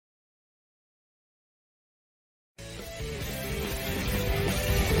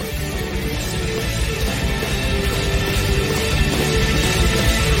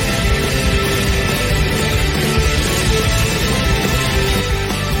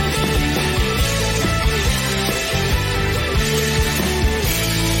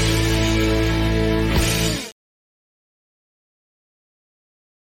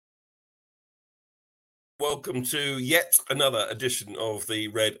welcome to yet another edition of the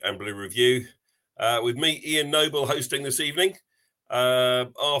Red and Blue Review. With me, Ian Noble, hosting this evening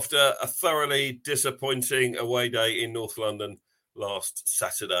after a thoroughly disappointing away day in North London last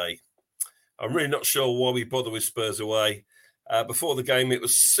Saturday. I'm really not sure why we bother with Spurs away. Before the game, it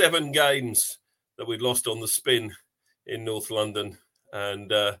was 7 games that we'd lost on the spin in North London.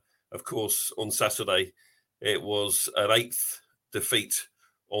 And, of course, on Saturday, it was an 8th defeat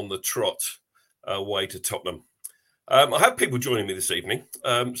on the trot away to Tottenham. I have people joining me this evening.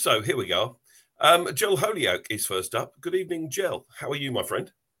 So here we go. Gel Holyoke is first up. Good evening, Gel. How are you, my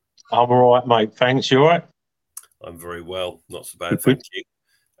friend? I'm all right, mate. Thanks. You all right? I'm very well. Not so bad, thank you.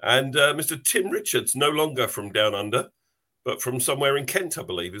 And Mr. Tim Richards, no longer from down under, but from somewhere in Kent, I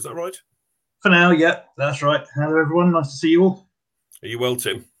believe. Is that right? For now, yeah, that's right. Hello, everyone. Nice to see you all. Are you well,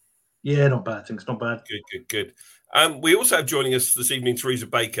 Tim? Yeah, not bad. Things not bad. Good. We also have joining us this evening Teresa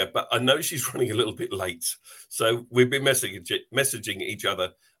Baker, but I know she's running a little bit late. So we've been messaging each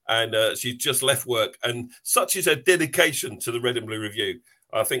other, and she's just left work. And such is her dedication to the Red and Blue Review.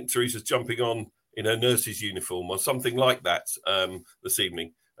 I think Teresa's jumping on in her nurse's uniform or something like that this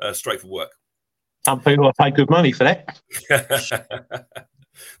evening, straight for work. Some people pay good money for that.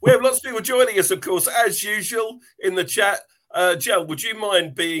 We have lots of people joining us, of course, as usual, in the chat. Gel, would you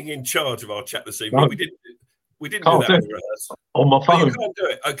mind being in charge of our chat this evening? No. We didn't do that on my phone. Oh, you can't do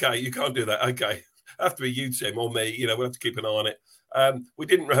it. Okay, you can't do that. Okay. Have to be you, Tim, or me. We'll have to keep an eye on it. We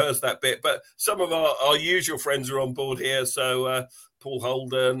didn't rehearse that bit, but some of our usual friends are on board here. So Paul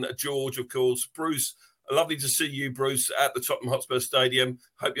Holden, George, of course, Bruce. Lovely to see you, Bruce, at the Tottenham Hotspur Stadium.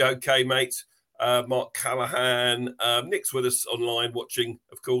 Hope you're okay, mate. Mark Callahan. Nick's with us online watching,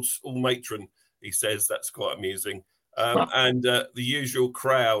 of course, all matron, he says. That's quite amusing. And the usual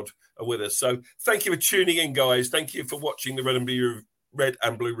crowd are with us. So thank you for tuning in, guys. Thank you for watching the Red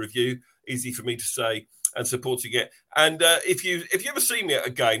and Blue Review. Easy for me to say, and supporting it. And if you ever see me at a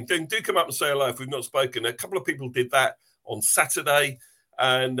game, then do come up and say hello if we've not spoken. A couple of people did that on Saturday,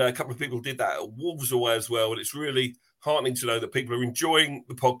 and a couple of people did that at Wolves away as well. And it's really heartening to know that people are enjoying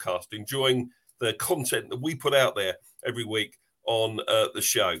the podcast, enjoying the content that we put out there every week on the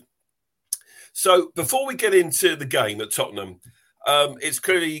show. So before we get into the game at Tottenham, it's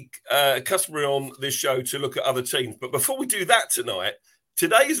clearly customary on this show to look at other teams. But before we do that tonight,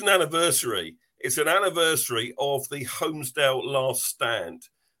 today is an anniversary. It's an anniversary of the Holmesdale Last Stand.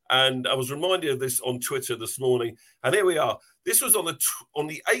 And I was reminded of this on Twitter this morning. And here we are. This was on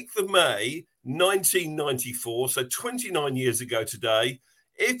the 8th of May, 1994. So 29 years ago today.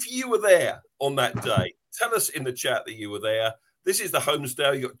 If you were there on that day, tell us in the chat that you were there. This is the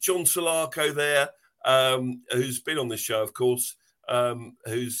Holmesdale. You've got John Solarco there, who's been on this show, of course,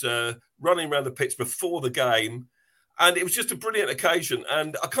 who's running around the pitch before the game. And it was just a brilliant occasion.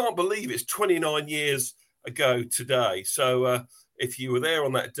 And I can't believe it's 29 years ago today. So if you were there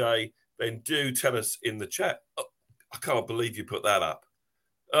on that day, then do tell us in the chat. Oh, I can't believe you put that up.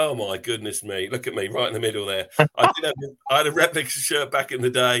 Oh, my goodness me. Look at me right in the middle there. I had a replica shirt back in the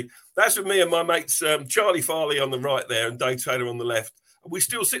day. That's with me and my mates, Charlie Farley on the right there and Dave Taylor on the left. We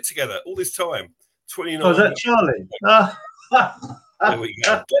still sit together all this time. 29. Oh, is that Charlie? There we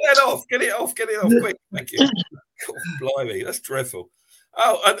go. Get it off quick. Thank you. God, blimey, that's dreadful.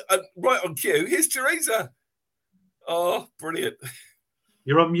 Oh, and right on cue, here's Teresa. Oh, brilliant.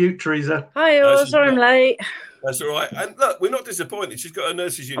 You're on mute, Teresa. Hi, all. Sorry I'm late. That's all right. And look, we're not disappointed. She's got her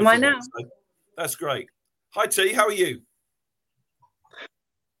nurse's uniform. Am I now? So that's great. Hi, T. How are you?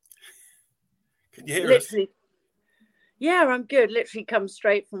 Can you hear us? Yeah, I'm good. Literally come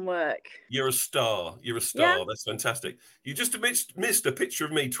straight from work. You're a star. Yeah. That's fantastic. You just missed a picture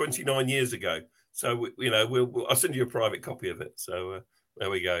of me 29 years ago. So, I'll send you a private copy of it. So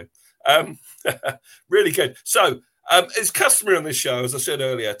there we go. Really good. So, it's customary on this show, as I said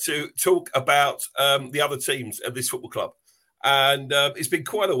earlier, to talk about the other teams at this football club. And it's been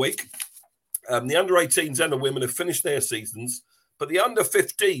quite a week. The under-18s and the women have finished their seasons, but the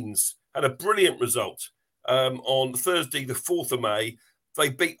under-15s had a brilliant result. On Thursday, the 4th of May, they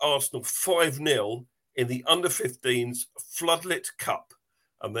beat Arsenal 5-0 in the under-15s Floodlit Cup.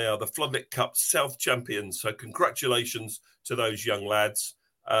 And they are the Floodlit Cup South champions. So congratulations to those young lads.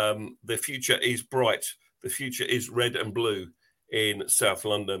 Their future is bright. The future is red and blue in South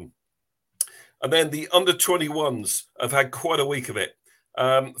London. And then the under-21s have had quite a week of it.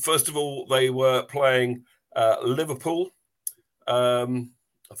 First of all, they were playing Liverpool.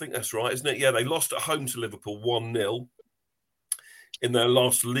 I think that's right, isn't it? Yeah, they lost at home to Liverpool 1-0 in their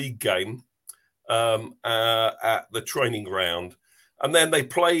last league game at the training ground. And then they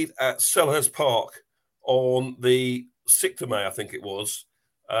played at Selhurst Park on the 6th of May, I think it was,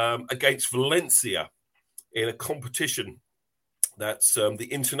 against Valencia. in a competition that's the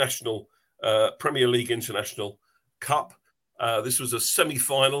International Premier League International Cup. This was a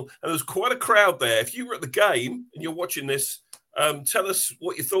semi-final, and there was quite a crowd there. If you were at the game and you're watching this, tell us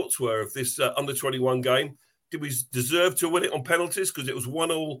what your thoughts were of this under-21 game. Did we deserve to win it on penalties? Because it was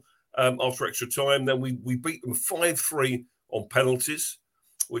 1-1 after extra time. Then we beat them 5-3 on penalties,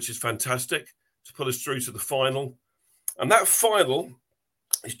 which is fantastic to put us through to the final. And that final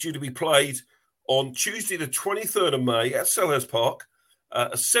is due to be played on Tuesday, the 23rd of May at Selhurst Park,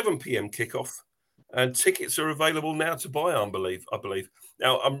 a 7 p.m. kickoff. And tickets are available now to buy, I believe.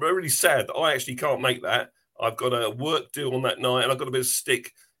 Now, I'm really sad that I actually can't make that. I've got a work due on that night, and I've got a bit of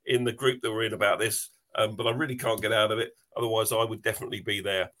stick in the group that we're in about this, but I really can't get out of it. Otherwise, I would definitely be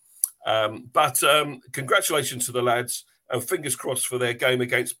there. But congratulations to the lads, and fingers crossed for their game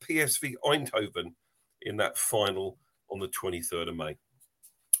against PSV Eindhoven in that final on the 23rd of May.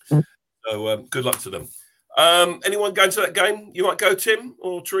 So good luck to them. Anyone going to that game? You might go, Tim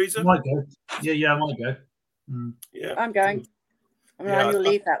or Teresa? I might go. Yeah, I might go. Yeah, I'm going. I'm on annual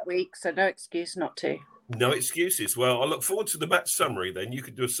leave that week, so no excuse not to. No excuses. Well, I look forward to the match summary. Then you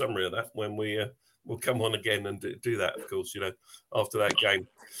could do a summary of that when we'll come on again and do that, of course, after that game.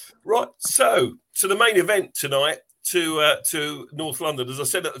 Right, so to the main event tonight, to North London. As I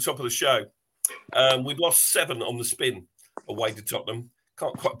said at the top of the show, we lost 7 on the spin away to Tottenham.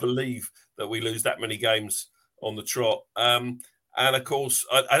 Can't quite believe that we lose that many games on the trot. And of course,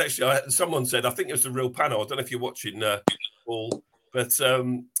 someone said, I think it was the real panel. I don't know if you're watching, Paul, but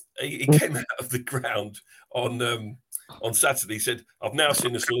he came out of the ground on Saturday. He said, I've now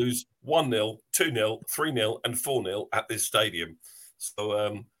seen us lose 1-0, 2-0, 3-0, and 4-0 at this stadium.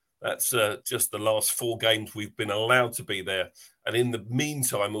 So that's just the last 4 games we've been allowed to be there. And in the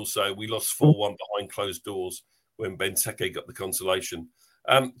meantime, also, we lost 4-1 behind closed doors when Benteke got the consolation.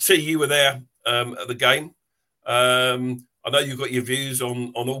 T, you were there at the game. I know you've got your views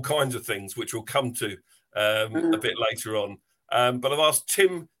on all kinds of things, which we'll come to a bit later on. But I've asked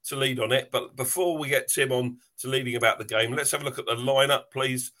Tim to lead on it. But before we get Tim on to leading about the game, let's have a look at the lineup,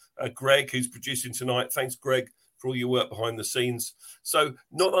 please. Greg, who's producing tonight. Thanks, Greg, for all your work behind the scenes. So,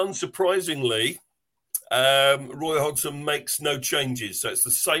 not unsurprisingly, Roy Hodgson makes no changes. So it's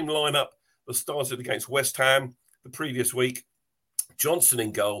the same lineup that started against West Ham the previous week. Johnson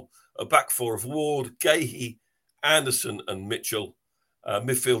in goal, a back four of Ward, Gahey, Anderson and Mitchell.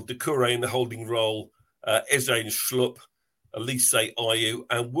 Midfield, Doucouré in the holding role, Eze and Schlupp, Elise Ayew,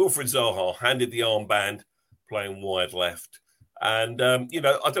 and Wilfried Zaha handed the armband playing wide left. And, I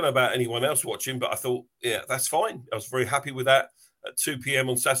don't know about anyone else watching, but I thought, yeah, that's fine. I was very happy with that. At 2 p.m.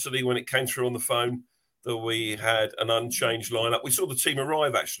 on Saturday when it came through on the phone that we had an unchanged lineup. We saw the team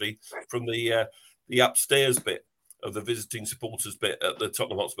arrive, actually, from the upstairs bit of the visiting supporters bit at the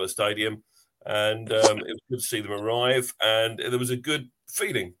Tottenham Hotspur Stadium. And it was good to see them arrive. And there was a good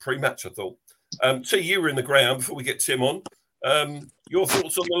feeling pre-match, I thought. T, you were in the ground before we get Tim on. Your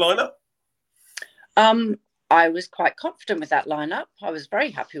thoughts on the lineup? I was quite confident with that lineup. I was very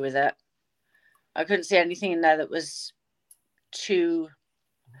happy with it. I couldn't see anything in there that was too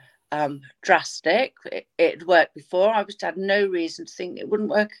drastic. It worked before. I just had no reason to think it wouldn't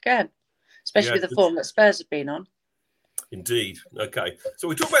work again, especially with the form that Spurs have been on. Indeed. Okay. So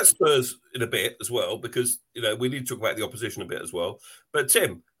we talk about Spurs in a bit as well, because, we need to talk about the opposition a bit as well. But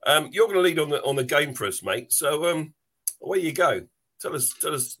Tim, you're going to lead on the game for us, mate. So away you go. Tell us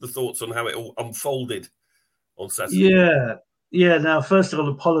the thoughts on how it all unfolded on Saturday. Yeah. Now, first of all,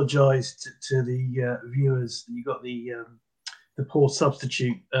 apologise to the viewers. You got the poor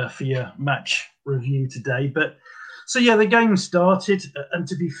substitute for your match review today. But so the game started, and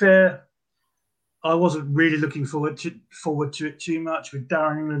to be fair, I wasn't really looking forward to it too much, with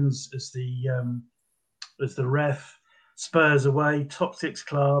Darren England as the ref. Spurs away, top 6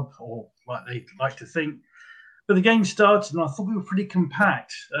 club, or like they like to think. But the game started, and I thought we were pretty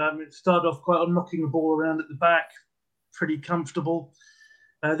compact. It started off quite on knocking the ball around at the back, pretty comfortable.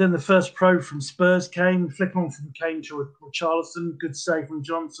 Then the first pro from Spurs came, flick on from Kane to Richarlison, good save from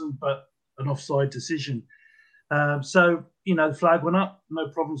Johnson, but an offside decision. So the flag went up, no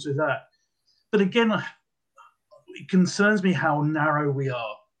problems with that. But again, it concerns me how narrow we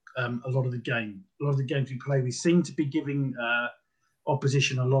are. A lot of the games we play, we seem to be giving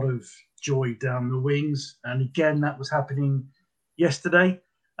opposition a lot of joy down the wings, and again that was happening yesterday.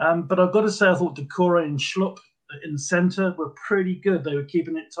 But I've got to say, I thought Doucouré and Schlupp in the centre were pretty good. They were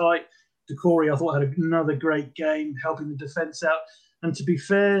keeping it tight. Doucouré, I thought, had another great game, helping the defence out. And to be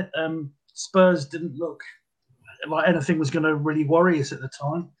fair, Spurs didn't look like anything was going to really worry us at the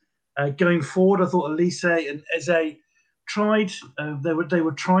time. Going forward, I thought Elise and Eze tried. They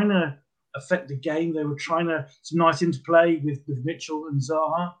were trying to affect the game. They were trying some nice interplay with Mitchell and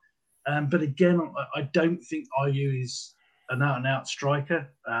Zaha. But again, I don't think Ayew is an out-and-out striker.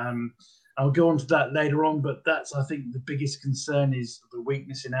 I'll go on to that later on, but that's, I think, the biggest concern is the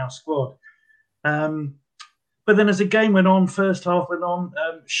weakness in our squad. But then as the game went on, first half went on,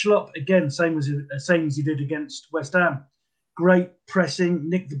 Schlupp, again, same as he did against West Ham. Great pressing,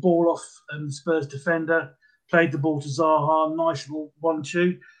 nicked the ball off the Spurs defender, played the ball to Zaha, nice little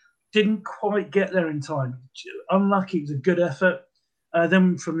 1-2. Didn't quite get there in time. Unlucky, it was a good effort.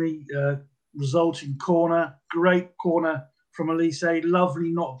 Then from the resulting corner, great corner from Elise,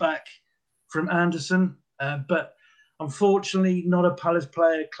 lovely knockback from Anderson. But unfortunately, not a Palace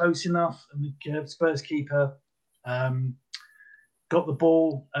player close enough. And the Spurs keeper got the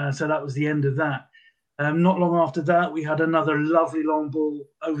ball. So that was the end of that. Not long after that, we had another lovely long ball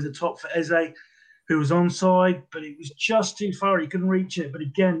over the top for Eze, who was onside, but it was just too far. He couldn't reach it. But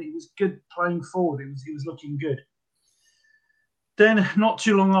again, it was good playing forward. It was looking good. Then, not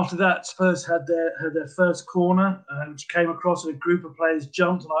too long after that, Spurs had their first corner, which came across and a group of players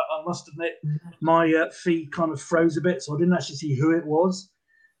jumped. And I must admit, my feed kind of froze a bit, so I didn't actually see who it was.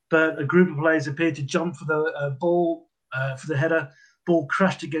 But a group of players appeared to jump for the ball, for the header. Ball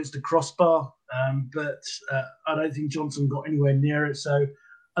crashed against the crossbar, but I don't think Johnson got anywhere near it. So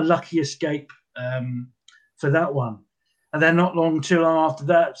a lucky escape for that one. And then not too long after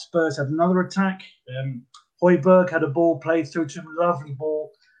that, Spurs had another attack. Højbjerg had a ball played through to him, lovely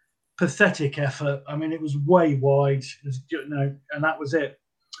ball, pathetic effort. I mean, it was way wide, and that was it.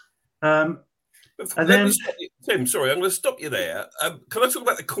 And then, Tim, sorry, I'm going to stop you there. Can I talk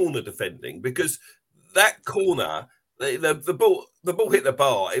about the corner defending? Because that corner, the ball hit the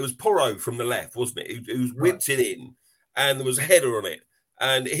bar. It was Porro from the left, wasn't it? It was whipped it in, and there was a header on it,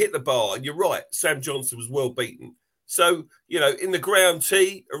 and it hit the bar. And you're right, Sam Johnson was well beaten. So, in the ground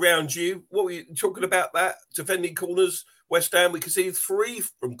tee around you, what were you talking about that? Defending corners, West Ham, we could see 3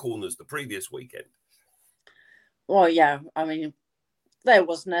 from corners the previous weekend. Well, yeah, I mean, there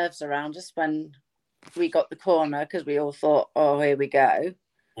was nerves around us when we got the corner because we all thought, oh, here we go.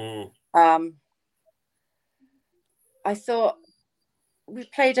 I thought we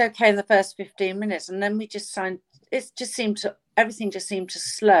played okay in the first 15 minutes and then everything just seemed to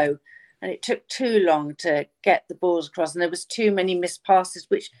slow. And it took too long to get the balls across. And there was too many missed passes,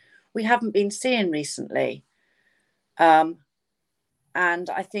 which we haven't been seeing recently. And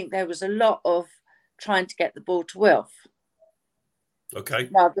I think there was a lot of trying to get the ball to Wilf. Okay.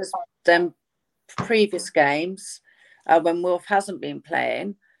 Now, there's previous games, when Wilf hasn't been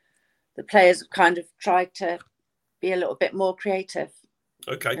playing, the players have kind of tried to be a little bit more creative.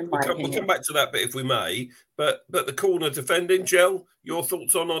 Okay, we'll come back to that bit if we may. But the corner defending, Gel, your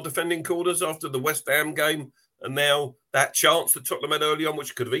thoughts on our defending corners after the West Ham game and now that chance that Tottenham had early on,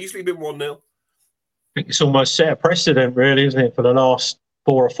 which could have easily been 1-0? I think it's almost set a precedent, really, isn't it, for the last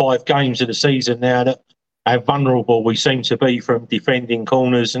 4 or 5 games of the season now, that how vulnerable we seem to be from defending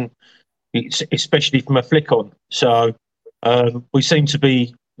corners, and especially from a flick on. So we seem to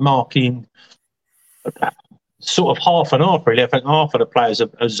be marking sort of half and half, really. I think half of the players are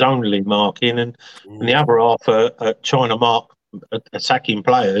zonally marking, and the other half are trying to mark attacking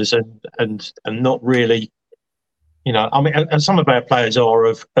players and not really, I mean, and some of our players are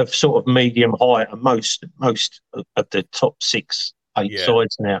of sort of medium height, and most of the top 6, 8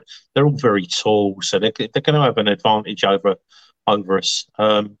 sides now, they're all very tall, so they're going to have an advantage over us.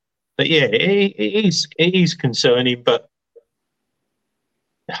 But yeah, it is concerning, but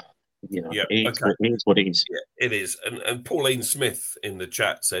it is what it is. Yeah, it is. And Pauline Smith in the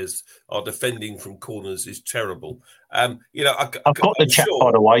chat says our defending from corners is terrible. I've got the chat,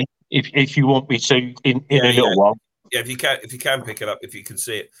 by the way, if you want me to in a little while. Yeah, if you can pick it up, if you can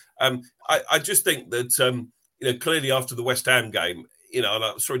see it. I just think that clearly after the West Ham game, and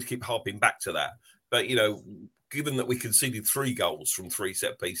I'm sorry to keep harping back to that, but given that we conceded 3 goals from 3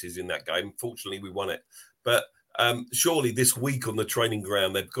 set pieces in that game, fortunately we won it. But surely this week on the training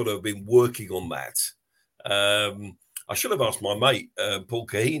ground, they've got to have been working on that. I should have asked my mate, Paul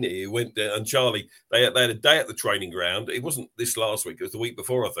Kahini, who went there, and Charlie, they had a day at the training ground. It wasn't this last week, it was the week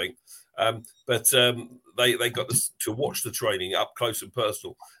before, I think. But they got to watch the training up close and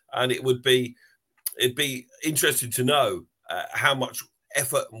personal. And it'd be interesting to know how much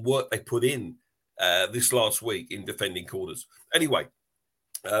effort and work they put in this last week in defending corners. Anyway,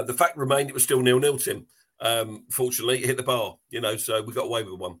 the fact remained it was still 0-0, Tim. Fortunately, it hit the bar, so we got away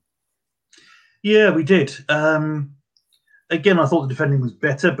with 1. Yeah, we did. Again, I thought the defending was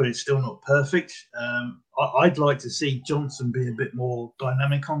better, but it's still not perfect. I'd like to see Johnson be a bit more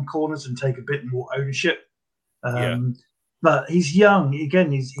dynamic on corners and take a bit more ownership. But he's young.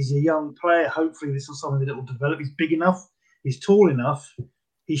 Again, he's a young player. Hopefully this is something that will develop. He's big enough. He's tall enough.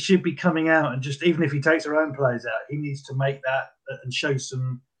 He should be coming out and just, even if he takes our own players out, he needs to make that and show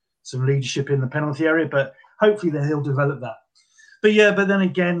some leadership in the penalty area. But hopefully then he'll develop that. But then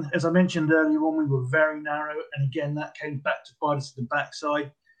again, as I mentioned earlier on, we were very narrow. And again, that came back to bite us at the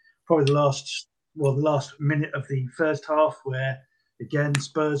backside. Probably the last minute of the first half where, again,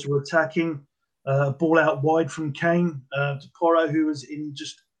 Spurs were attacking. Ball out wide from Kane to Porro, who was in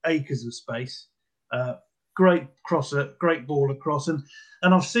just acres of space. Great crosser, great ball across. And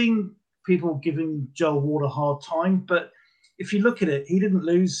I've seen people giving Joel Ward a hard time, but if you look at it, he didn't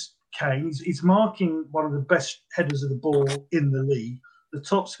lose Kane. He's marking one of the best headers of the ball in the league, the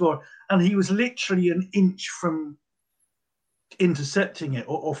top scorer, and he was literally an inch from intercepting it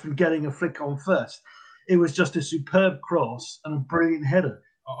or from getting a flick on first. It was just a superb cross and a brilliant header.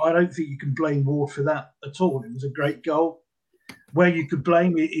 I don't think you can blame Ward for that at all. It was a great goal. Where you could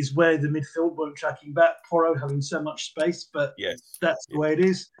blame it is where the midfield weren't tracking back, Porro having so much space, but that's the way it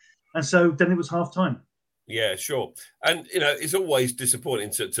is. And so then it was half time. Yeah, sure. And, it's always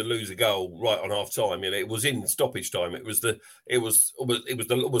disappointing to lose a goal right on half time. It was in stoppage time. It was the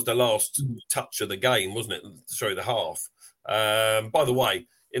last touch of the game, wasn't it? Sorry, the half. By the way,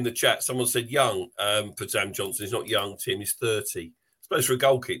 in the chat, someone said young for Sam Johnson. He's not young, Tim. He's 30. I suppose for a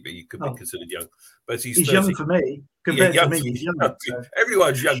goalkeeper, you could be considered young. But he's 30. Young for me. Compared to me, he's young. So.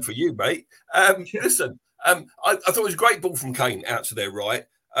 Everyone's young for you, mate. Listen, I thought it was a great ball from Kane out to their right.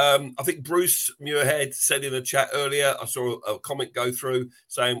 I think Bruce Muirhead said in the chat earlier, I saw a comment go through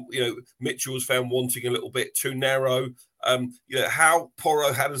saying, Mitchell was found wanting a little bit too narrow. How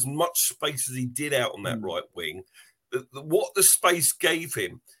Porro had as much space as he did out on that right wing. What the space gave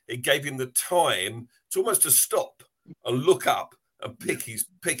him, it gave him the time to almost to stop and look up and pick his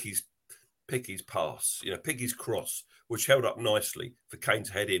pass, pick his cross, which held up nicely for Kane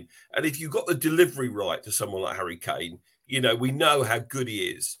to head in. And if you got the delivery right to someone like Harry Kane, we know how good he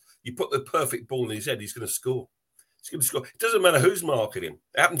is. You put the perfect ball in his head, he's going to score. He's going to score. It doesn't matter who's marking him.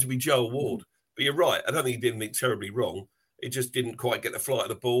 It happened to be Joel Ward. But you're right. I don't think he did anything terribly wrong. It just didn't quite get the flight of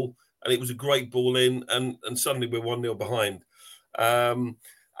the ball. And it was a great ball in. And suddenly we're 1-0 behind.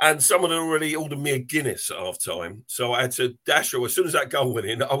 And someone had already ordered me a Guinness at half time. So I had to dash her. As soon as that goal went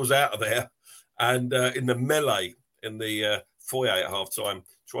in, I was out of there. And in the melee in the foyer at half time,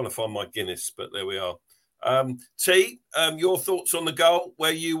 trying to find my Guinness. But there we are. T, your thoughts on the goal,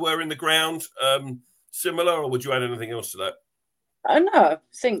 where you were in the ground, similar, or would you add anything else to that? No, I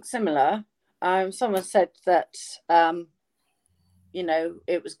think similar. Someone said that,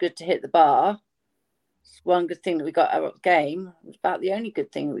 it was good to hit the bar. It's one good thing that we got out of the game. It was about the only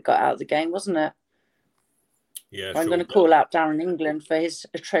good thing that we got out of the game, wasn't it? Yeah, I'm going to call out Darren England for his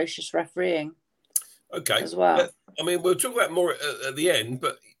atrocious refereeing. Okay. As well. We'll talk about more at the end,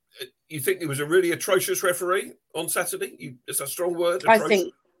 but you think it was a really atrocious referee on Saturday? It's a strong word. Atrocious. I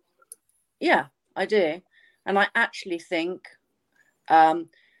think, I do. And I actually think you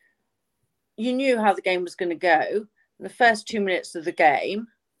knew how the game was going to go. In the first 2 minutes of the game,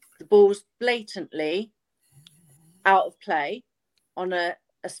 the ball was blatantly out of play on a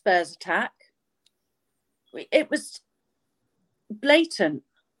Spurs attack. It was blatant.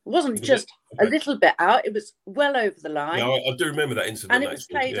 It wasn't just a little bit out. It was well over the line. Yeah, I do remember that incident. And it was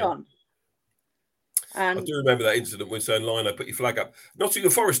played on. And I do remember that incident when saying, Lino, put your flag up.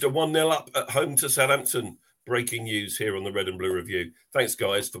 Nottingham Forest are 1-0 up at home to Southampton. Breaking news here on the Red and Blue Review. Thanks,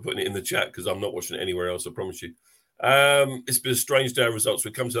 guys, for putting it in the chat because I'm not watching it anywhere else, I promise you. It's been a strange day of results.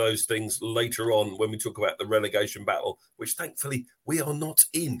 We'll come to those things later on when we talk about the relegation battle, which thankfully we are not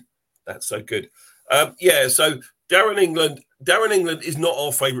in. That's so good. So Darren England is not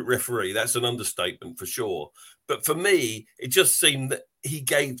our favourite referee. That's an understatement for sure. But for me, it just seemed that he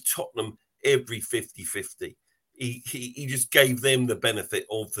gave Tottenham every 50-50. He just gave them the benefit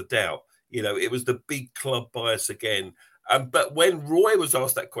of the doubt. It was the big club bias again. But when Roy was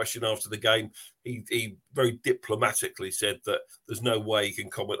asked that question after the game, he very diplomatically said that there's no way he can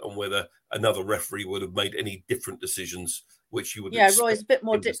comment on whether another referee would have made any different decisions, which you would expect. Roy's a bit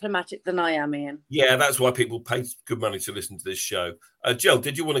more diplomatic than I am, Ian. Yeah, that's why people pay good money to listen to this show. Jill,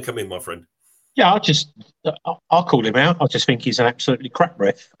 did you want to come in, my friend? Yeah, I'll call him out. I just think he's an absolutely crap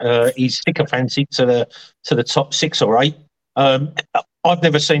ref. He's sycophantic to the top 6 or 8. I've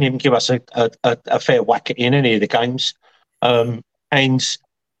never seen him give us a fair whack in any of the games. And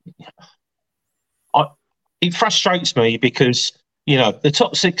it frustrates me because, the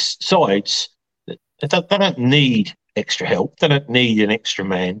top 6 sides, they don't need extra help. They don't need an extra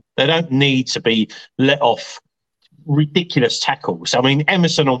man. They don't need to be let off ridiculous tackles. I mean,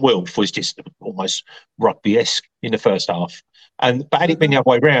 Emerson on Wilf was just almost rugby-esque in the first half. But had it been the other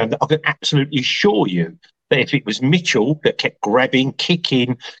way around, I can absolutely assure you that if it was Mitchell that kept grabbing,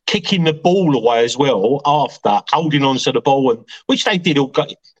 kicking the ball away as well after, holding on to the ball, and which they did all.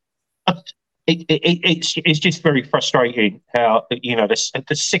 It's just very frustrating how, you know,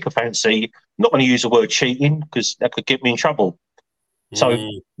 the sycophancy. I'm not going to use the word cheating because that could get me in trouble. So,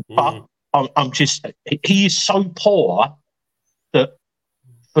 but I'm just, he is so poor that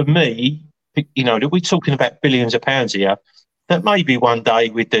for me, you know, that we're talking about billions of pounds here. That maybe one day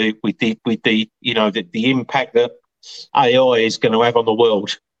with the you know, the impact that AI is going to have on the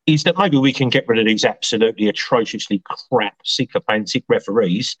world, is that maybe we can get rid of these absolutely atrociously crap sycophantic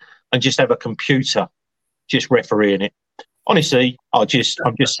referees and just have a computer just refereeing it. Honestly, I'm just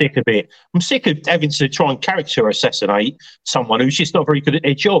sick of it. I'm sick of having to try and character assassinate someone who's just not very good at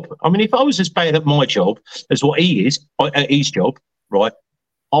their job. I mean, if I was as bad at my job as what he is at his job, right,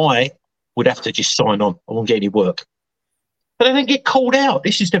 I would have to just sign on. I won't get any work. But they don't get called out.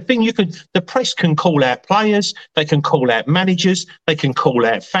 This is the thing. The press can call out players, they can call out managers, they can call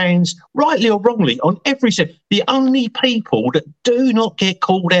out fans, rightly or wrongly, on every set. The only people that do not get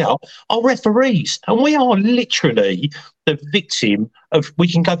called out are referees. And we are literally the victim of, we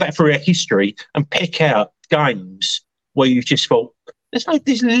can go back through our history and pick out games where you've just thought,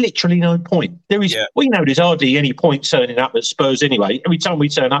 there's literally no point. We know there's hardly any point turning up at Spurs anyway. Every time we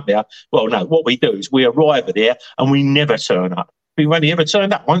turn up there, well, no, what we do is we arrive there and we never turn up. We've only ever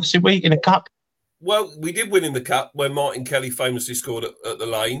turned up once, did we, in a cup? Well, we did win in the cup when Martin Kelly famously scored at the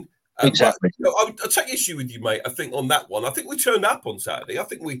Lane. Exactly. But, I'll take issue with you, mate. I think on that one, I think we turned up on Saturday. I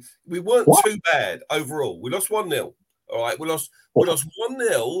think we weren't too bad overall. We lost 1-0. All right, we lost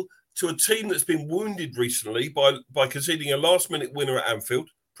 1-0 to a team that's been wounded recently by conceding a last-minute winner at Anfield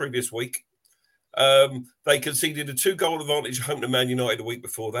previous week. They conceded a 2-goal advantage home to Man United a week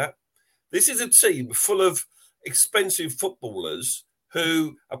before that. This is a team full of expensive footballers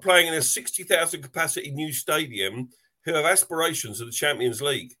who are playing in a 60,000 capacity new stadium, who have aspirations of the Champions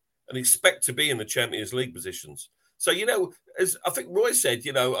League and expect to be in the Champions League positions. So, you know, as I think Roy said,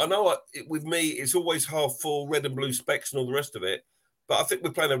 you know, I know with me it's always half full, red and blue specs and all the rest of it. But I think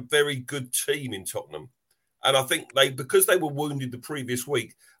we're playing a very good team in Tottenham. And I think because they were wounded the previous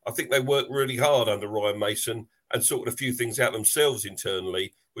week, I think they worked really hard under Ryan Mason and sorted a few things out themselves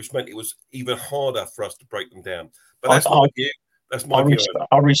internally, which meant it was even harder for us to break them down. But that's my view. That's my view.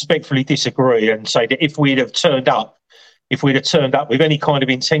 I respectfully disagree and say that if we'd have turned up with any kind of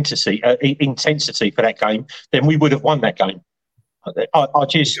intensity for that game, then we would have won that game.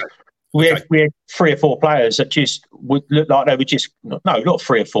 We had 3 or 4 players that just would look like they were just, no, not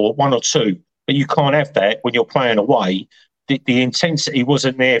 3 or 4, 1 or 2. But you can't have that when you're playing away. The intensity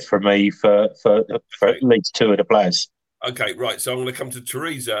wasn't there for me for at least 2 of the players. Okay, right. So I'm going to come to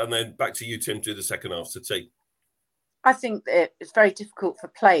Teresa and then back to you, Tim, to do the second half to T. I think that it's very difficult for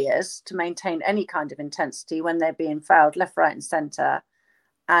players to maintain any kind of intensity when they're being fouled left, right and centre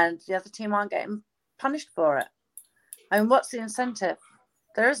and the other team aren't getting punished for it. I mean, what's the incentive?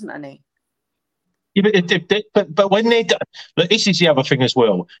 There isn't any. Yeah, but when they're look, this is the other thing as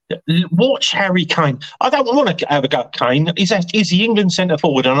well. Watch Harry Kane. I don't want to have a go at Kane. He's the England centre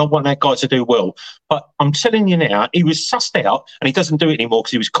forward, and I want that guy to do well. But I'm telling you now, he was sussed out, and he doesn't do it anymore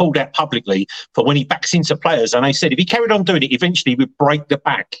because he was called out publicly for when he backs into players. And they said if he carried on doing it, eventually he would break the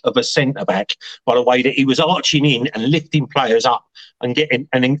back of a centre back by the way that he was arching in and lifting players up and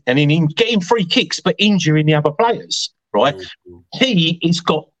getting free kicks, but injuring the other players. Right? Mm-hmm. He is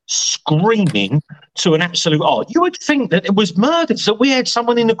got screaming to an absolute art. You would think that it was murders, that we had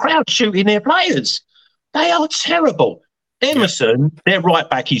someone in the crowd shooting their players. They are terrible. Emerson, their right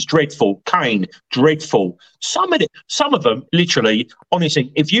back, is dreadful. Kane, dreadful. Some of them, literally,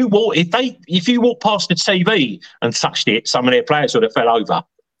 honestly, if you walk past the TV and touched it, some of their players would have fell over.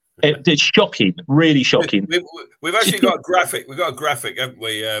 It's shocking, really shocking. We've actually got a graphic. We've got a graphic, haven't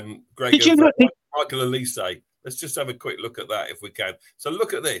we, Greg? Did you look? Michael Elise. Let's just have a quick look at that if we can. So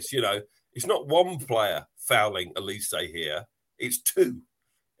look at this, you know, it's not one player fouling Elise here. It's 2.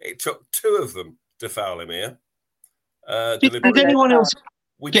 It took 2 of them to foul him here. Did anyone else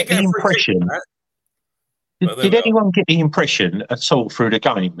get the impression? Did anyone get the impression at all through the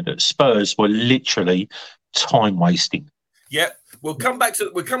game that Spurs were literally time wasting? Yeah, we'll come on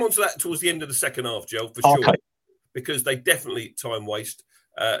to that towards the end of the second half, Joe, for sure. Okay. Because they definitely time wasting,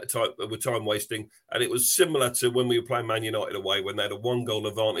 and it was similar to when we were playing Man United away when they had a 1-goal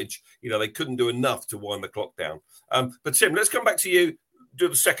advantage. You know, they couldn't do enough to wind the clock down. But Tim, let's come back to you. Do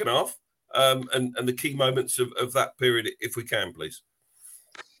the second half and the key moments of that period, if we can, please.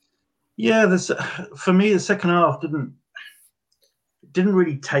 Yeah, for me the second half didn't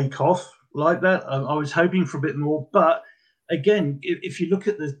really take off like that. I was hoping for a bit more, but again, if you look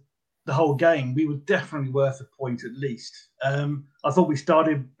at the whole game, we were definitely worth a point at least. I thought we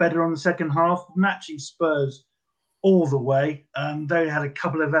started better on the second half, matching Spurs all the way. They had a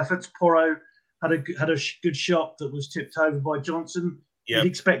couple of efforts. Porro had a good shot that was tipped over by Johnson. Yep. You'd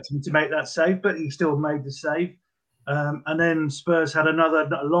expect him to make that save, but he still made the save. And then Spurs had a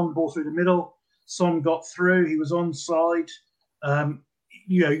long ball through the middle. Son got through. He was onside.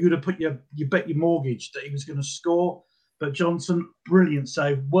 You'd have you bet your mortgage that he was going to score. But Johnson, brilliant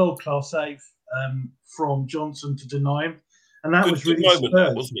save, world-class save from Johnson to deny him. And that was really good moment,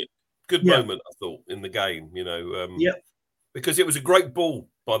 Spurs. Wasn't it? Good moment, I thought, in the game, because it was a great ball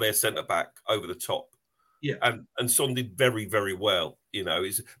by their centre-back over the top. Yeah. And Son did very, very well.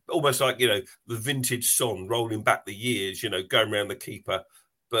 It's almost like, the vintage Son rolling back the years, going around the keeper.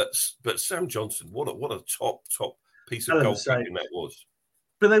 But Sam Johnson, what a top piece of goalkeeping that was.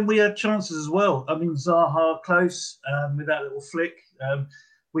 But then we had chances as well. I mean, Zaha close with that little flick.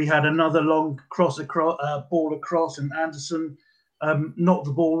 We had another long ball across, and Anderson knocked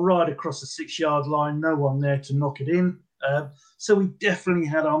the ball right across the 6-yard line. No one there to knock it in. So we definitely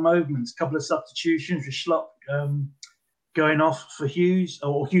had our moments. A couple of substitutions with Schlupp going off for Hughes,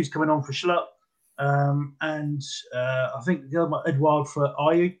 or Hughes coming on for Schlupp. And I think the other one, Edouard for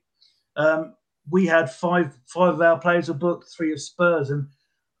Ayew. We had five of our players were booked, 3 of Spurs. And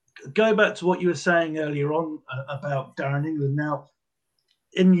go back to what you were saying earlier on about Darren England. Now,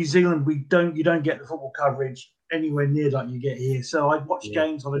 in New Zealand, you don't get the football coverage anywhere near like you get here. So I'd watch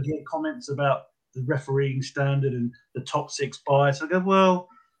games, I'd hear comments about the refereeing standard and the top 6 bias. I go, well,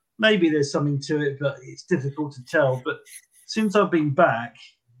 maybe there's something to it, but it's difficult to tell. But since I've been back,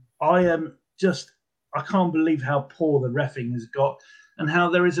 I can't believe how poor the reffing has got, and how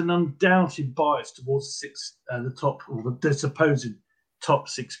there is an undoubted bias towards the supposed top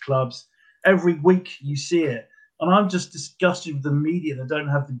 6 clubs. Every week you see it. And I'm just disgusted with the media that don't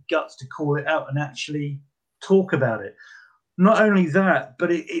have the guts to call it out and actually talk about it. Not only that,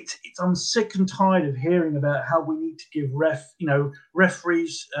 but I'm sick and tired of hearing about how we need to give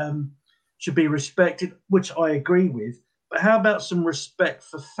referees should be respected, which I agree with. But how about some respect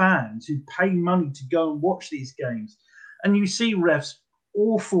for fans who pay money to go and watch these games? And you see refs,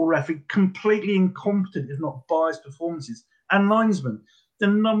 awful referee, completely incompetent, if not biased performances, and linesmen. The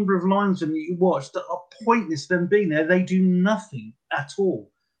number of linesmen that you watch that are pointless them being there, they do nothing at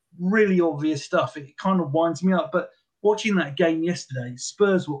all. Really obvious stuff. It kind of winds me up. But watching that game yesterday,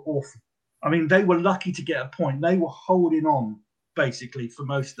 Spurs were awful. I mean, they were lucky to get a point. They were holding on, basically, for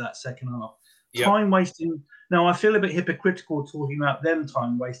most of that second half. Yep. Time wasting. Now, I feel a bit hypocritical talking about them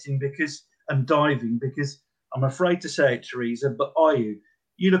time wasting and diving, because I'm afraid to say it, Teresa, but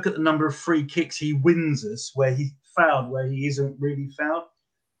you look at the number of free kicks he wins us where he fouled, where he isn't really fouled.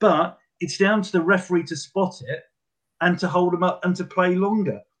 But it's down to the referee to spot it and to hold him up and to play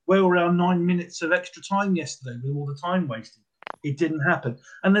longer. Where were our 9 minutes of extra time yesterday with all the time wasted? It didn't happen.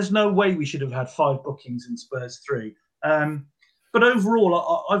 And there's no way we should have had 5 bookings in Spurs 3. But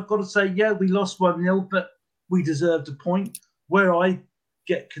overall, I've got to say, we lost 1-0, but we deserved a point. Where I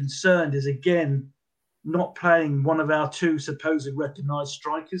get concerned is, again, not playing one of our 2 supposed recognised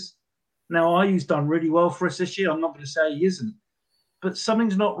strikers. Now, Ayew's done really well for us this year. I'm not going to say he isn't. But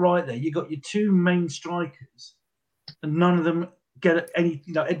something's not right there. You've got your 2 main strikers, and none of them get any.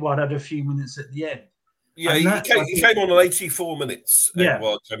 Edouard had a few minutes at the end. Yeah, he came on at 84 minutes.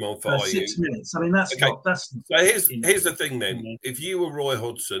 Edouard came on for 6 minutes. I mean, that's okay. That's. So here's the thing then. Mm-hmm. If you were Roy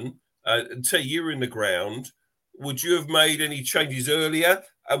Hodgson, and say you were in the ground, would you have made any changes earlier?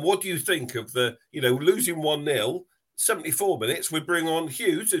 And what do you think of the losing 1-0? 74 minutes, we bring on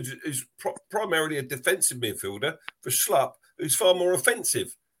Hughes, who's primarily a defensive midfielder, for Schlupp, who's far more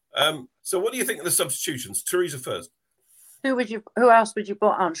offensive. So what do you think of the substitutions? Teresa first. Who else would you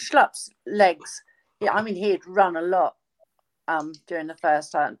put on? Schlupp's legs. Yeah, I mean, he'd run a lot during the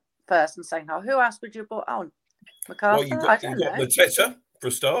first and second half. Who else would you put on? MacArthur? Well, you've got Mateta for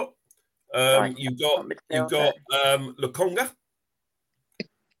a start. You've got Lokonga.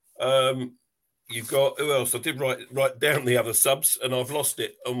 You've got, who else? I did write down the other subs, and I've lost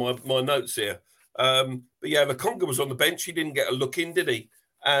it on my notes here. But yeah, Lokonga was on the bench. He didn't get a look in, did he?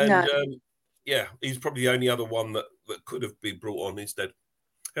 And no. He's probably the only other one that could have been brought on instead.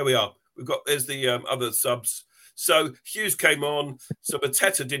 Here we are. There's the other subs. So Hughes came on. So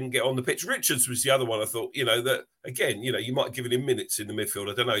Mateta didn't get on the pitch. Richards was the other one. I thought, that again, you might have given him minutes in the midfield.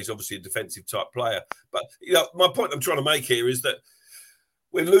 I don't know. He's obviously a defensive type player. But my point I'm trying to make here is that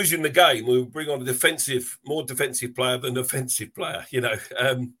we're losing the game. We bring on a more defensive player than an offensive player.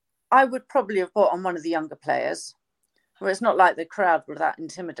 I would probably have bought on one of the younger players. Well, it's not like the crowd were that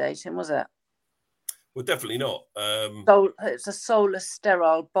intimidating, was it? Well, definitely not. It's a soulless,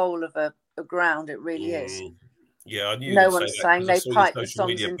 sterile bowl of a ground. It really is. Yeah, I knew. No one's saying they pipe the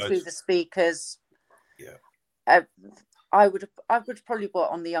songs in through the speakers. Yeah, I would probably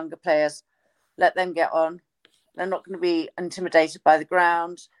bought on the younger players. Let them get on. They're not going to be intimidated by the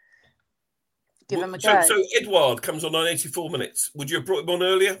ground. Give them a go. So Edouard comes on 84 minutes. Would you have brought him on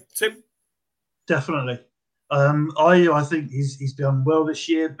earlier, Tim? Definitely. I think he's done well this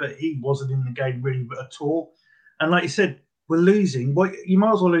year, but he wasn't in the game really at all. And like you said, we're losing. You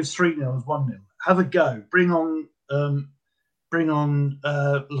might as well lose 3-0 as 1-0. Have a go. Bring on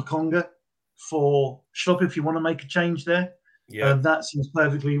Lokonga for Schlupp if you want to make a change there. Yeah, that seems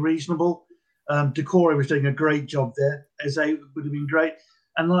perfectly reasonable. Decore was doing a great job there. Eze would have been great.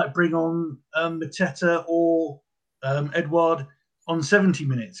 And bring on Mateta or Edouard on 70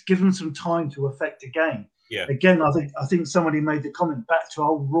 minutes. Give them some time to affect a game. Yeah. Again, I think somebody made the comment back to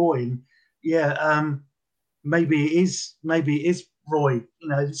old Roy. And maybe it is Roy.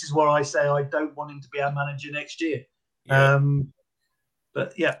 This is where I say I don't want him to be our manager next year. Yeah.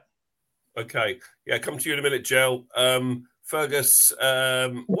 But yeah. Okay. Yeah, come to you in a minute, Gel. Fergus,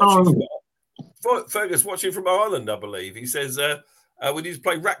 Fergus watching from Ireland, I believe. He says we need to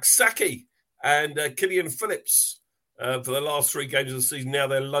play Raksaki and Killian Phillips for the last 3 games of the season. Now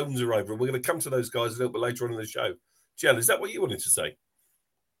their loans are over. And we're going to come to those guys a little bit later on in the show. Gel, is that what you wanted to say?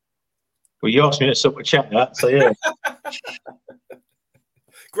 Well, you asked me to sort of chat that, so yeah.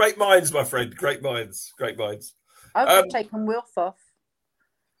 Great minds, my friend. Great minds. Great minds. I would have taken Wilf off.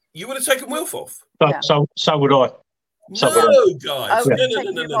 You would have taken Wilf off? So would I. No, guys. I would have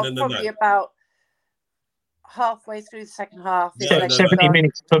taken him off probably about halfway through the second half. 70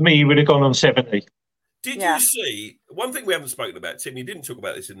 minutes for me, he would have gone on 70. Did you see one thing we haven't spoken about, Tim? You didn't talk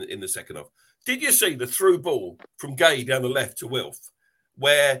about this in the second half. Did you see the through ball from Gay down the left to Wilf,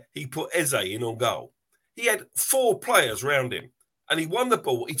 where he put Eze in on goal? He had 4 players around him, and he won the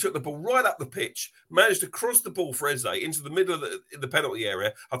ball. He took the ball right up the pitch, managed to cross the ball for Eze into the middle of the penalty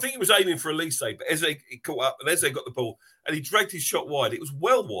area. I think he was aiming for Elise, but Eze caught up, and Eze got the ball, and he dragged his shot wide. It was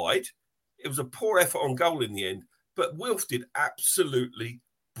well wide. It was a poor effort on goal in the end, but Wilf did absolutely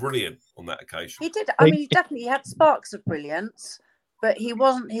brilliant on that occasion. He did. I mean, he definitely had sparks of brilliance, but he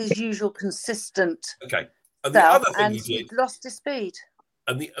wasn't his usual consistent. Okay. And the other thing he'd lost his speed.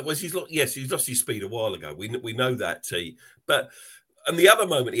 And he's lost his speed a while ago. We know that, T. And the other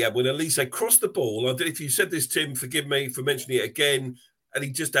moment he had when Elise crossed the ball, if you said this, Tim, forgive me for mentioning it again, and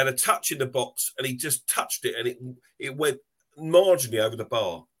he just had a touch in the box, and he just touched it, and it went marginally over the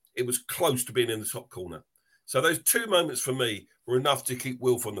bar. It was close to being in the top corner. So those 2 moments for me were enough to keep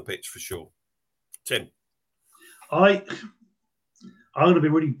Wilf on the pitch for sure. Tim? I'm going to be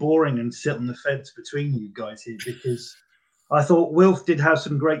really boring and sit on the fence between you guys here because I thought Wilf did have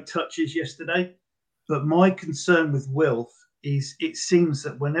some great touches yesterday, but my concern with Wilf is it seems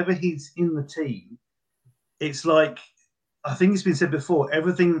that whenever he's in the team, it's like, I think it's been said before,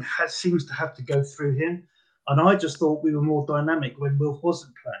 everything seems to have to go through him. And I just thought we were more dynamic when Wilf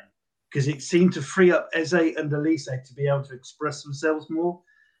wasn't playing because it seemed to free up Eze and Elise to be able to express themselves more.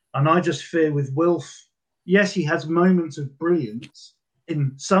 And I just fear with Wilf, yes, he has moments of brilliance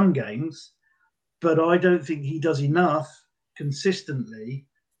in some games, but I don't think he does enough consistently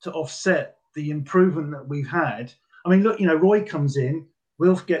to offset the improvement that we've had. I mean, look, Roy comes in,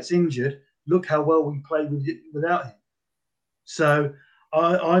 Wilf gets injured. Look how well we played without him. So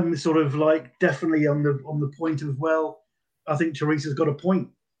I'm sort of definitely on the point of, well, I think Teresa's got a point.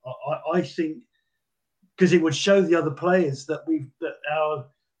 I think because it would show the other players that our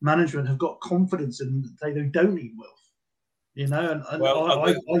management have got confidence and they don't need Wilf.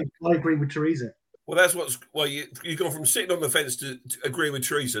 I agree with Teresa. Well, that's you've gone from sitting on the fence to agree with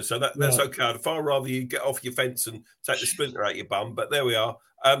Teresa, so that's okay. I'd far rather you get off your fence and take the splinter out your bum, but there we are.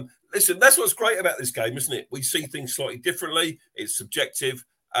 Listen, that's what's great about this game, isn't it? We see things slightly differently. It's subjective,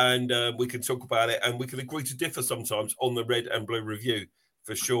 and we can talk about it, and we can agree to differ sometimes on the red and blue review,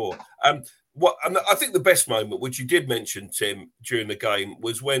 for sure. And I think the best moment, which you did mention, Tim, during the game,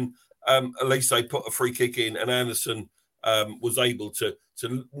 was when Elise put a free kick in and Anderson was able to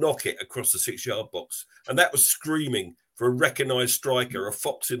knock it across the 6-yard box. And that was screaming for a recognised striker, a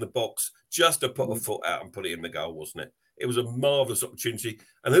fox in the box, just to put a foot out and put it in the goal, wasn't it? It was a marvellous opportunity.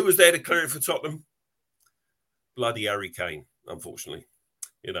 And who was there to clear it for Tottenham? Bloody Harry Kane, unfortunately.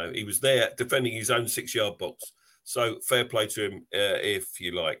 He was there defending his own 6-yard box. So fair play to him, if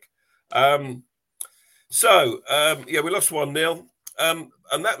you like. We lost 1-0.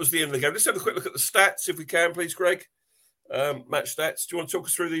 And that was the end of the game. Let's have a quick look at the stats, if we can, please, Greg. match stats. Do you want to talk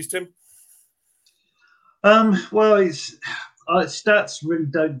us through these, Tim? Well, stats really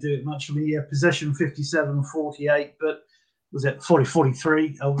don't do it much for me. Yeah, possession 57-48, but was it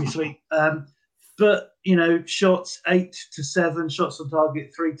 40-43, obviously. But, shots 8-7, shots on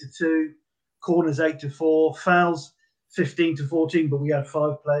target 3-2, corners 8-4, fouls 15-14, but we had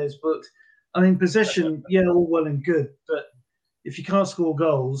 5 players booked. I mean, possession, yeah, all well and good, but if you can't score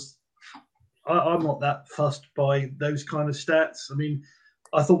goals, I'm not that fussed by those kind of stats. I mean,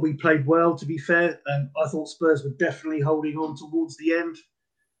 I thought we played well, to be fair, and I thought Spurs were definitely holding on towards the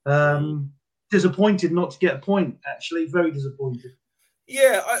end. Disappointed not to get a point, actually, very disappointed.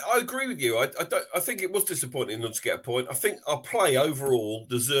 Yeah, I agree with you. I think it was disappointing not to get a point. I think our play overall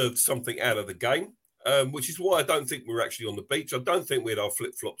deserved something out of the game, which is why I don't think we were actually on the beach. I don't think we had our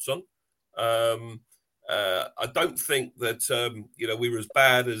flip-flops on. I don't think that, we were as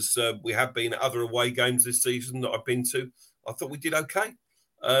bad as we have been at other away games this season that I've been to. I thought we did okay.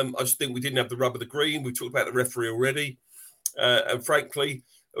 I just think we didn't have the rub of the green. We talked about the referee already. And frankly,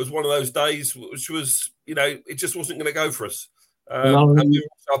 it was one of those days which was, it just wasn't going to go for us. And we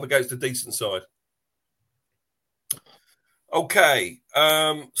were up against a decent side. Okay.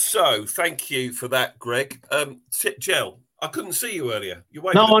 So thank you for that, Greg. Gel, I couldn't see you earlier. You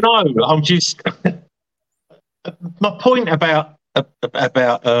waited. No, I know. I'm just... My point about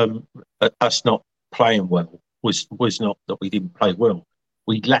us not playing well was not that we didn't play well.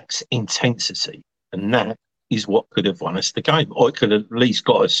 We lacked intensity, and that is what could have won us the game, or it could have at least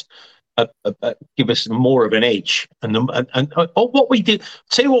got us, give us more of an edge. And what we did,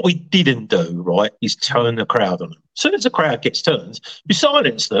 see what we didn't do, right, is turn the crowd on them. As soon as the crowd gets turned, you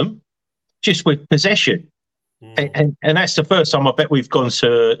silence them just with possession. And that's the first time I bet we've gone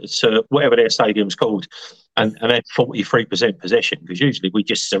to whatever their stadium's called and had 43% possession, because usually we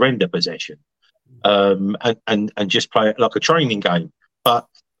just surrender possession and just play it like a training game. But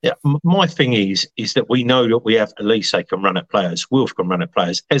yeah, my thing is that we know that we have Elise can run at players, Wilf can run at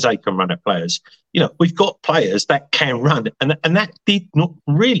players, Eze can run at players. We've got players that can run, and that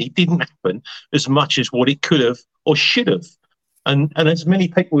didn't happen as much as what it could have or should have. And as many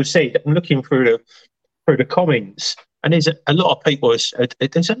people have said, I'm looking through the comments, and there's a lot of people.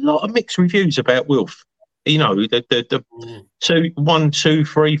 There's a lot of mixed reviews about Wilf. The 1, 2,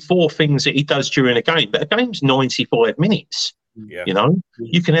 3, 4 things that he does during a game, but a game's 95 minutes. Yeah.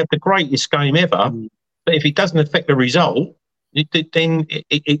 You can have the greatest game ever, but if it doesn't affect the result, then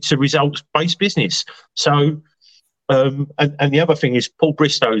it's a results-based business. So, and the other thing is, Paul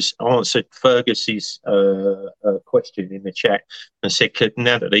Bristow's answered Fergus's question in the chat and said,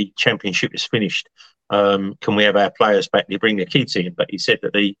 now that the championship is finished, can we have our players back? They bring their kids in, but he said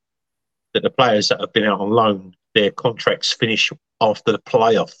that the players that have been out on loan, their contracts finish after the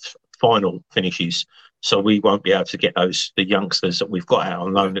playoff final finishes. So we won't be able to get the youngsters that we've got out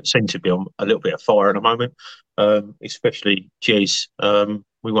on loan that seem to be on a little bit of fire at the moment, especially Jez.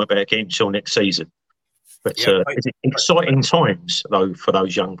 We won't be able to get him until next season. But it's exciting times, though, for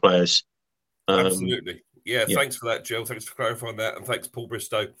those young players. Absolutely. Yeah, thanks for that, Jill. Thanks for clarifying that. And thanks, Paul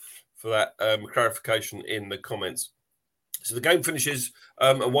Bristow, for that clarification in the comments. So the game finishes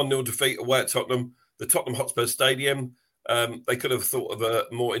a 1-0 defeat away at Tottenham, the Tottenham Hotspur Stadium. They could have thought of a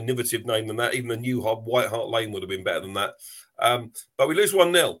more innovative name than that. Even the new White Hart Lane would have been better than that. But we lose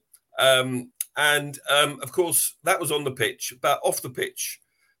 1-0. Of course, that was on the pitch. But off the pitch,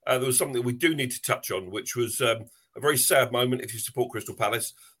 there was something that we do need to touch on, which was a very sad moment if you support Crystal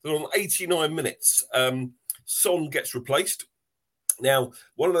Palace. Then on 89 minutes, Son gets replaced. Now,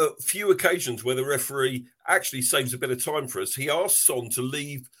 one of the few occasions where the referee actually saves a bit of time for us, he asks Son to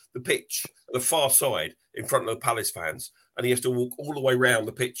leave the pitch at the far side in front of the Palace fans, and he has to walk all the way around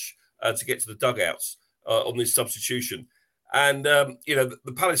the pitch to get to the dugouts on this substitution. And,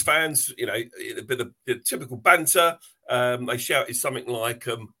 the Palace fans, a bit of the typical banter. They shouted something like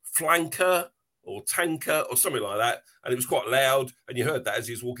flanker or tanker or something like that. And it was quite loud. And you heard that as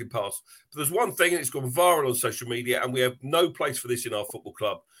he was walking past. But there's one thing, and it's gone viral on social media, and we have no place for this in our football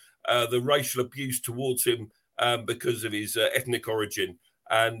club. The racial abuse towards him because of his ethnic origin.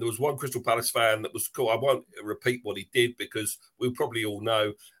 And there was one Crystal Palace fan that was cool. I won't repeat what he did because we probably all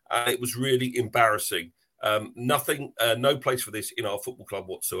know. It was really embarrassing. No place for this in our football club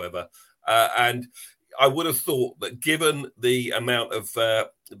whatsoever. And I would have thought that given the amount of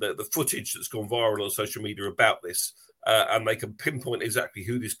the footage that's gone viral on social media about this, and they can pinpoint exactly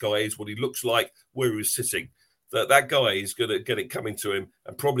who this guy is, what he looks like, where he was sitting, that guy is going to get it coming to him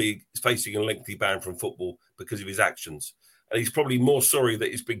and probably facing a lengthy ban from football because of his actions. And he's probably more sorry that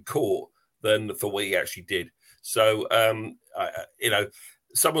he's been caught than for what he actually did. So,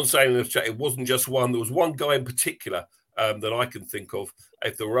 someone's saying in the chat, it wasn't just one. There was one guy in particular that I can think of.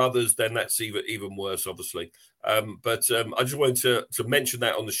 If there were others, then that's even worse, obviously. But I just wanted to mention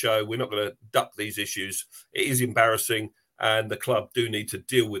that on the show. We're not going to duck these issues. It is embarrassing, and the club do need to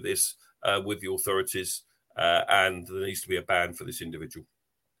deal with this with the authorities, and there needs to be a ban for this individual.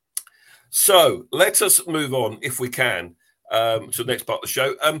 So let us move on, if we can, to the next part of the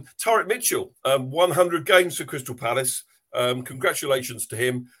show. Tariq Mitchell, 100 games for Crystal Palace. Congratulations to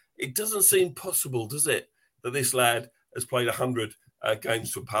him. It doesn't seem possible, does it, that this lad has played 100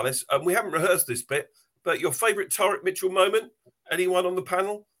 games for Palace. We haven't rehearsed this bit, but your favourite Tariq Mitchell moment? Anyone on the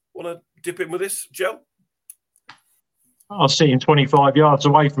panel want to dip in with this, Joe? I was sitting 25 yards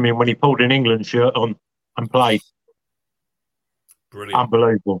away from him when he pulled an England shirt on and played. Brilliant.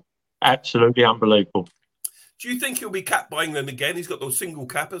 Unbelievable. Absolutely unbelievable. Do you think he'll be capped by England again? He's got those single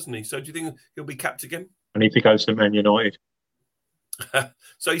cap, hasn't he? So do you think he'll be capped again? And if he goes to Man United.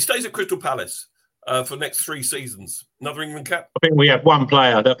 So he stays at Crystal Palace for the next 3 seasons. Another England cap? I think we have one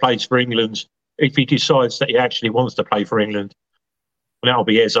player that plays for England. If he decides that he actually wants to play for England, and that'll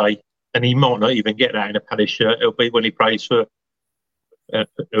be Eze. And he might not even get that in a Palace shirt. It'll be when he plays for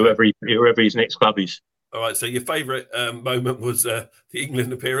whoever his next club is. All right, so your favourite moment was the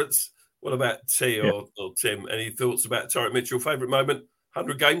England appearance. What about T or Tim? Any thoughts about Tariq Mitchell? Favourite moment?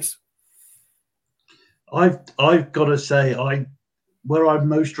 100 games? I've got to say, where I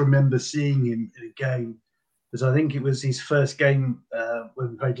most remember seeing him in a game was, I think it was his first game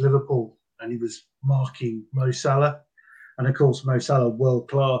when we played Liverpool, and he was marking Mo Salah, and of course Mo Salah world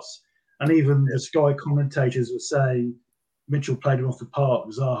class, and even the Sky commentators were saying Mitchell played him off the park.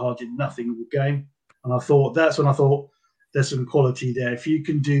 Zaha did nothing in the game, and that's when I thought there's some quality there. If you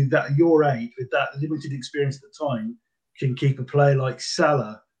can do that at your age with that limited experience at the time, can keep a player like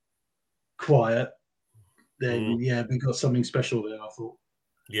Salah quiet, then we got something special there, I thought.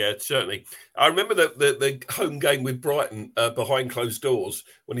 Yeah, certainly. I remember the home game with Brighton behind closed doors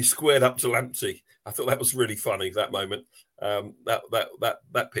when he squared up to Lamptey. I thought that was really funny, that moment.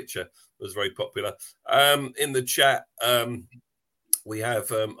 That picture was very popular. In the chat, we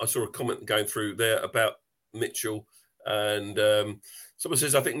have, I saw a comment going through there about Mitchell, and someone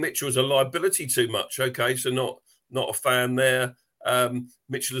says, I think Mitchell is a liability too much. Okay, so not a fan there.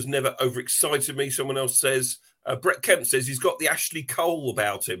 Mitchell has never overexcited me, someone else says. Brett Kemp says he's got the Ashley Cole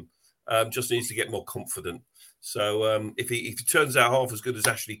about him, just needs to get more confident. So if he turns out half as good as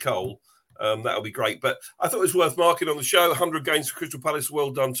Ashley Cole, that'll be great. But I thought it was worth marking on the show. 100 games for Crystal Palace.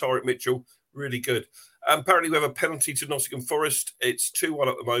 Well done, Tariq Mitchell. Really good. Apparently, we have a penalty to Nottingham Forest. It's 2-1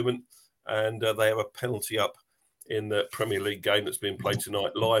 at the moment, and they have a penalty up in the Premier League game that's being played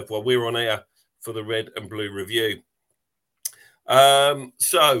tonight live while we're on air for the Red and Blue review.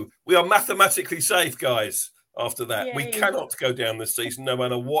 So we are mathematically safe, guys. After that, Yay. We cannot go down this season, no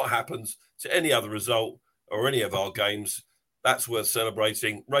matter what happens to any other result or any of our games. That's worth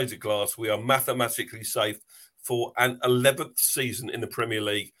celebrating. Raise a glass. We are mathematically safe for an 11th season in the Premier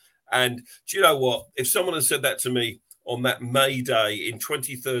League. And do you know what? If someone had said that to me on that May day in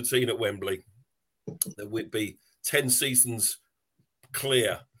 2013 at Wembley, that we'd be 10 seasons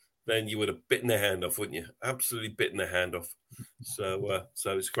clear, then you would have bitten their hand off, wouldn't you? Absolutely bitten their hand off. So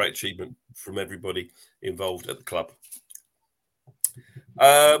it's a great achievement from everybody involved at the club.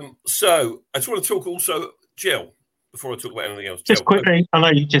 So I just want to talk also, Jill, before I talk about anything else. Just quickly, I know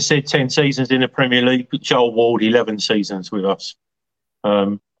you just said 10 seasons in the Premier League, but Joel Ward, 11 seasons with us.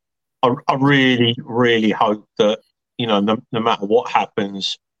 I really, really hope that, no matter what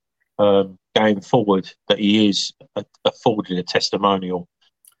happens going forward, that he is afforded a testimonial.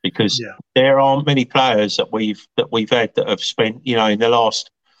 Because there aren't many players that we've had that have spent, in the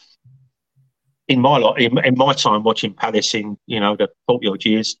last, in my time watching Palace in, the 40 odd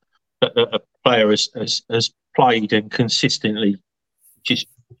years, that a player has played and consistently just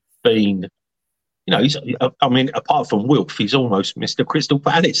been, apart from Wilf, he's almost Mr. Crystal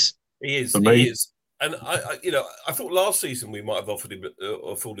Palace. He is. He is. And I thought last season we might have afforded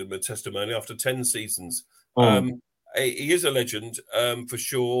him a testimony after 10 seasons. He is a legend, for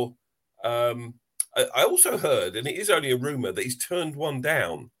sure. I also heard, and it is only a rumour, that he's turned one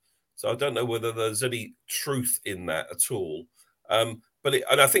down. So I don't know whether there's any truth in that at all. And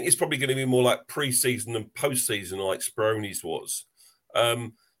I think it's probably going to be more like pre-season and post-season, like Speroni's was.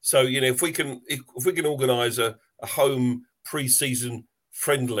 So if we can organise a home pre-season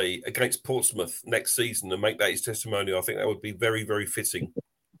friendly against Portsmouth next season and make that his testimonial, I think that would be very, very fitting.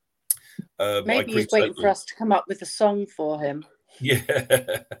 Maybe he's waiting for us to come up with a song for him. Yeah.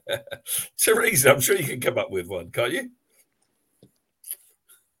 Teresa, I'm sure you can come up with one, can't you?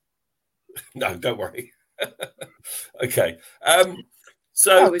 No, don't worry. Okay. We've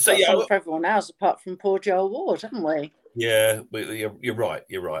got one for everyone else apart from poor Joel Ward, haven't we? Yeah, you're right.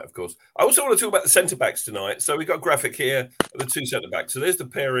 You're right, of course. I also want to talk about the centre-backs tonight. So we've got a graphic here of the two centre-backs. So there's the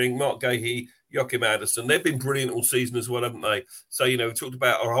pairing, Mark Gahey, Joachim Andersen. They've been brilliant all season as well, haven't they? So, we talked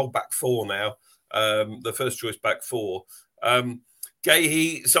about our whole back four now, the first choice back four.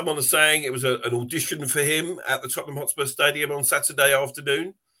 Gahey, someone was saying it was an audition for him at the Tottenham Hotspur Stadium on Saturday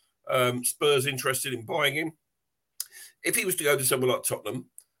afternoon. Spurs interested in buying him. If he was to go to somewhere like Tottenham,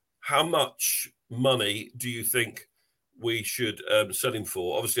 how much money do you think we should sell him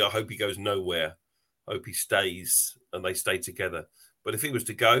for? Obviously, I hope he goes nowhere. I hope he stays and they stay together. But if he was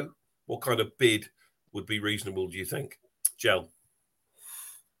to go, what kind of bid would be reasonable, do you think? Gel?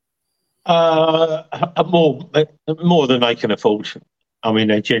 More than they can afford. I mean,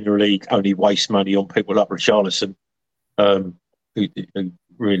 they generally only waste money on people like Richarlison, who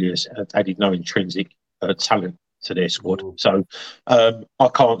really has added no intrinsic talent to their squad. So I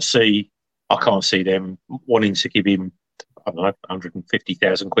can't see them wanting to give him, I don't know,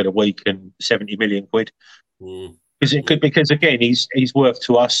 150,000 quid a week and 70 million quid. Because again, he's worth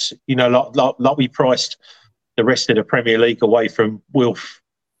to us, like we priced the rest of the Premier League away from Wilf,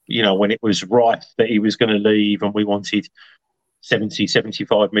 when it was right that he was going to leave and we wanted 70,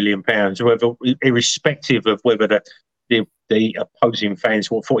 75 million pounds, irrespective of whether the opposing fans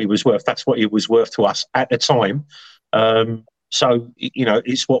thought he was worth. That's what he was worth to us at the time. So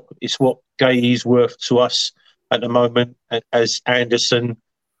it's what Gahey's worth to us at the moment. As Anderson,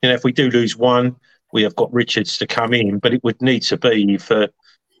 if we do lose one, we have got Richards to come in, but it would need to be for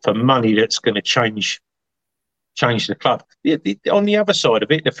money that's going to change the club. On the other side of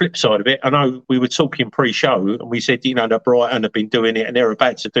it, the flip side of it, I know we were talking pre-show and we said, that Brighton have been doing it and they're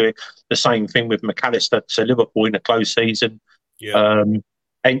about to do it. The same thing with McAllister to Liverpool in a close season. Yeah.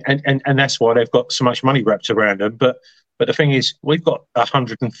 And that's why they've got so much money wrapped around them. But the thing is, we've got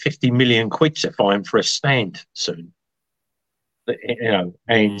 150 million quid to find for a stand soon.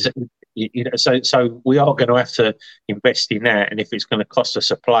 So we are going to have to invest in that. And if it's going to cost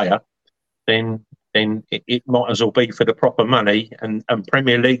us a player, then it might as well be for the proper money. And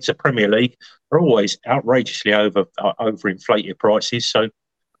Premier League to Premier League are always outrageously overinflated prices. So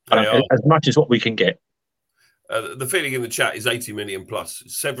as much as what we can get. The feeling in the chat is 80 million plus.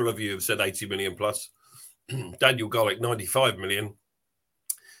 Several of you have said 80 million plus. Daniel Garlick, 95 million.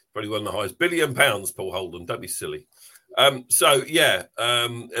 Probably one of the highest. £1 billion, Paul Holden. Don't be silly. A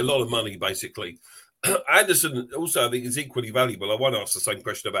lot of money, basically. Anderson also, I think, is equally valuable. I won't ask the same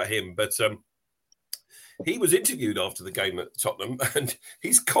question about him, but he was interviewed after the game at Tottenham, and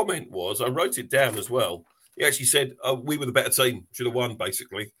his comment was, I wrote it down as well. He actually said, we were the better team, should have won,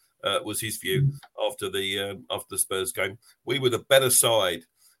 basically, was his view after the Spurs game. We were the better side,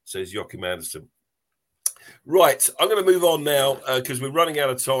 says Joachim Andersen. Right, I'm going to move on now because we're running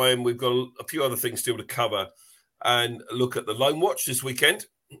out of time. We've got a few other things still to cover and look at the Loan Watch this weekend.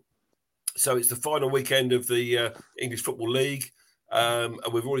 So it's the final weekend of the English Football League. And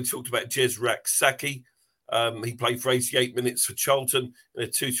we've already talked about Jezrak Saki. He played for 88 minutes for Charlton in a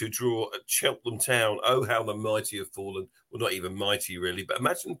 2-2 draw at Cheltenham Town. Oh, how the mighty have fallen. Well, not even mighty, really. But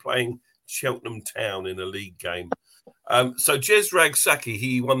imagine playing Cheltenham Town in a league game. So Jezrak Saki,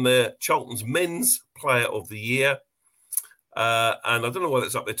 he won the Charlton's Men's Player of the Year. And I don't know why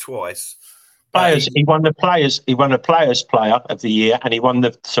that's up there twice. He won the Players Player of the Year, and he won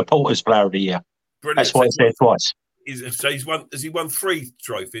the Supporters Player of the Year. Brilliant. That's why it's there twice. Has he won 3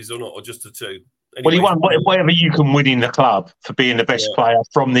 trophies or not, or just the 2? Anyway, well, he won whatever you can win in the club for being the best player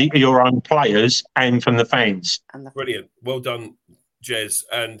from your own players and from the fans. Brilliant. Well done, Jez.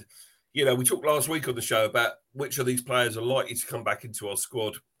 And, we talked last week on the show about which of these players are likely to come back into our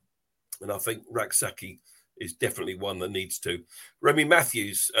squad. And I think Raksaki is definitely one that needs to. Remy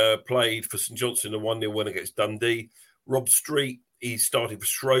Matthews played for St Johnstone, a 1-0 win against Dundee. Rob Street, he started for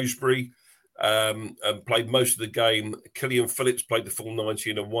Shrewsbury and played most of the game. Killian Phillips played the full 90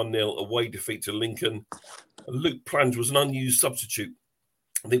 in a 1-0 away defeat to Lincoln. Luke Plange was an unused substitute.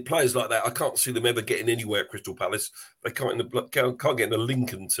 I think players like that, I can't see them ever getting anywhere at Crystal Palace. They can't get in the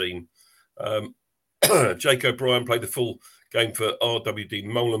Lincoln team. Jake O'Brien played the full game for RWD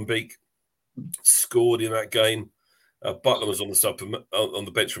Molenbeek. Scored in that game. Butler was on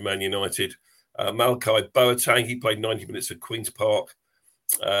the bench for Man United. Malkai Boateng, he played 90 minutes at Queen's Park.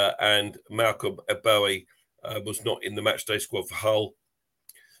 And Malcolm Eboe was not in the matchday squad for Hull.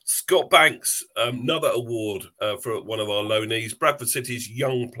 Scott Banks, another award for one of our loanees. Bradford City's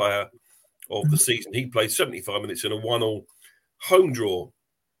young player of the season. He played 75 minutes in a 1-1 home draw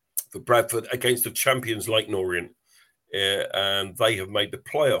for Bradford against the champions Leyton Orient. And they have made the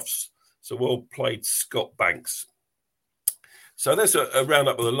playoffs. So well played, Scott Banks. So there's a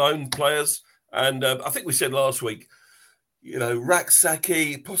roundup of the loan players. And I think we said last week,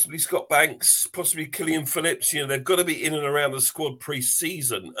 Raksaki, possibly Scott Banks, possibly Killian Phillips. They've got to be in and around the squad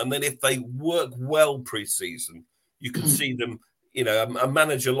pre-season. And then if they work well pre-season, you can see them, a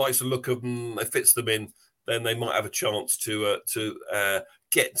manager likes the look of them, it fits them in, then they might have a chance to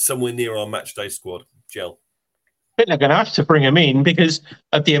get somewhere near our match day squad. Gel. I think they're going to have to bring them in because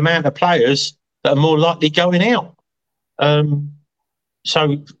of the amount of players that are more likely going out.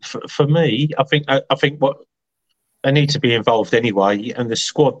 So for me, I think what they need to be involved anyway, and the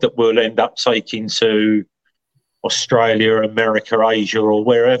squad that we'll end up taking to Australia, America, Asia, or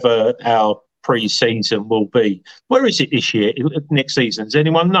wherever our pre-season will be. Where is it this year? Next season? Does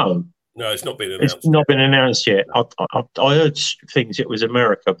anyone know? No, it's not been announced. It's not been announced yet. I heard things it was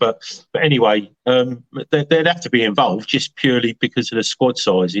America, but anyway, they'd have to be involved just purely because of the squad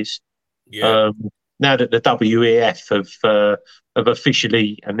sizes. Yeah. Now that the WEF have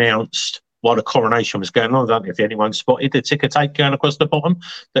officially announced, while the coronation was going on, I don't know if anyone spotted the ticker tape going across the bottom,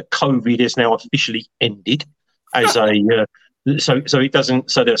 that COVID is now officially ended as a. So it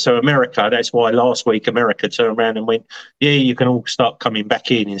doesn't. So America. That's why last week America turned around and went, yeah, you can all start coming back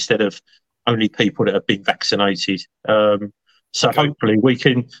in instead of only people that have been vaccinated. Hopefully we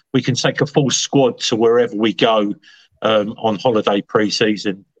can take a full squad to wherever we go on holiday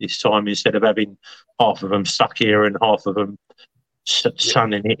pre-season this time, instead of having half of them stuck here and half of them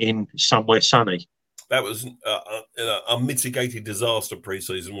sunning it in somewhere sunny. That was a mitigated disaster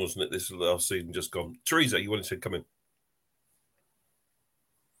pre-season, wasn't it? This last season just gone. Teresa, you wanted to come in?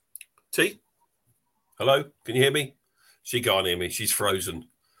 T? Hello? Can you hear me? She can't hear me. She's frozen.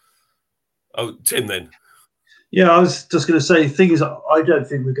 Oh, Tim then. Yeah, I was just going to say, the thing is, I don't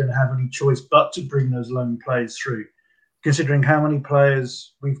think we're going to have any choice but to bring those loan players through, considering how many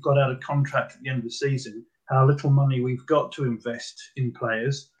players we've got out of contract at the end of the season, how little money we've got to invest in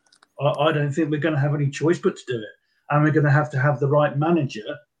players. I don't think we're going to have any choice but to do it. And we're going to have the right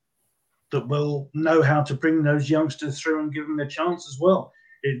manager that will know how to bring those youngsters through and give them a chance as well.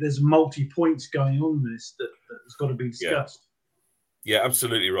 There's multi-points going on this that has got to be discussed. Yeah,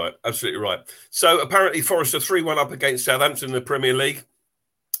 absolutely right. Absolutely right. So apparently Forest are 3-1 up against Southampton in the Premier League.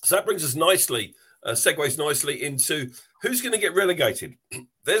 So that brings us segues nicely into who's going to get relegated.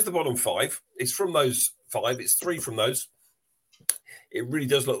 There's the bottom five. It's from those five. It's three from those. It really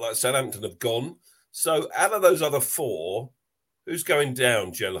does look like Southampton have gone. So out of those other four, who's going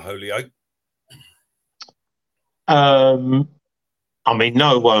down, Jell Holyoke? I mean,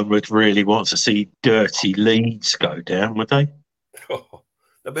 no one would really want to see dirty Leeds go down, would they? Oh,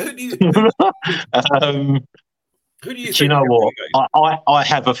 but who do you think? Do you know what? I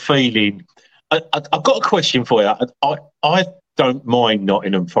have a feeling. I've got a question for you. I don't mind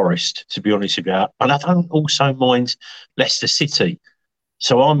Nottingham Forest, to be honest with you, and I don't also mind Leicester City.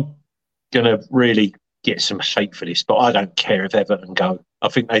 So I'm going to really get some hate for this, but I don't care if Everton go. I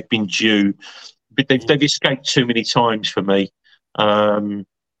think they've been due, but they've escaped too many times for me.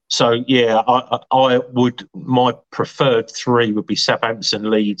 So yeah, I would. My preferred three would be Southampton,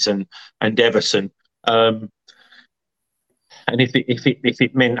 Leeds, and Everton. And if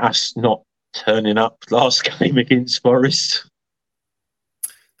it meant us not turning up last game against Forest,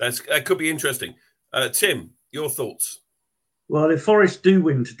 that could be interesting. Tim, your thoughts? Well, if Forest do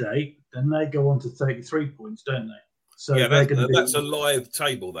win today, then they go on to 33 points, don't they? So yeah, that's a live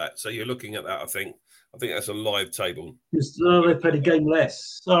table. So you're looking at that. I think that's a live table. They played a game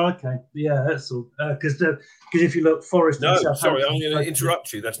less. Oh, okay. Yeah, that's all. Because if you look, Forest. No, sorry, I'm going to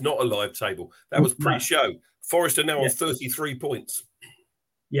interrupt you. That's not a live table. That was pre-show. Forest are now on 33 points.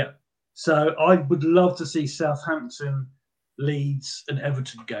 Yeah. So I would love to see Southampton, Leeds, and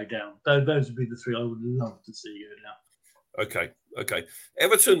Everton go down. Those would be the three I would love to see go down. Okay.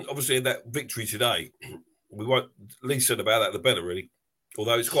 Everton, obviously, in that victory today, we won't. Least said about that, the better, really.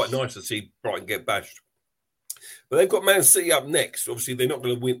 Although it's quite nice to see Brighton get bashed. But they've got Man City up next. Obviously, they're not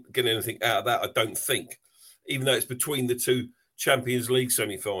going to get anything out of that, I don't think, even though it's between the two Champions League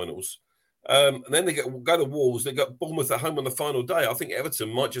semi-finals. And then they go to Wolves. They got Bournemouth at home on the final day. I think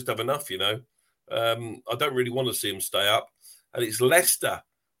Everton might just have enough, I don't really want to see them stay up. And it's Leicester,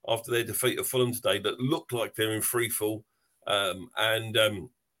 after their defeat of Fulham today, that look like they're in free fall. And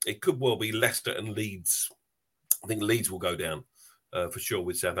it could well be Leicester and Leeds. I think Leeds will go down. For sure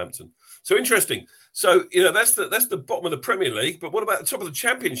with Southampton. So interesting. So, that's the bottom of the Premier League. But what about the top of the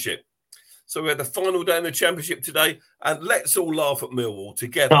Championship? So we had the final day in the Championship today, and let's all laugh at Millwall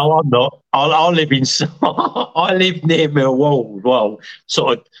together. No, I'm not. I live I live near Millwall. Well,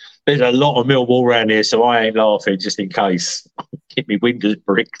 sort of. There's a lot of Millwall around here, so I ain't laughing just in case. Get me windows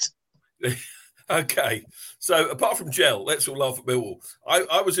bricked. Okay. So apart from Gel, let's all laugh at Millwall.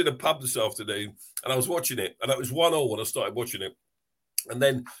 I was in a pub this afternoon and I was watching it, and it was 1-1 when I started watching it. And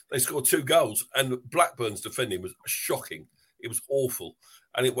then they scored 2 goals, and Blackburn's defending was shocking. It was awful.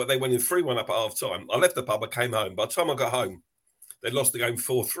 And they went in 3-1 up at half time. I left the pub, I came home. By the time I got home, they lost the game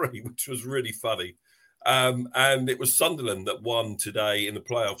 4-3, which was really funny. And it was Sunderland that won today in the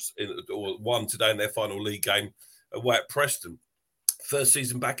playoffs, or won today in their final league game away at Preston. First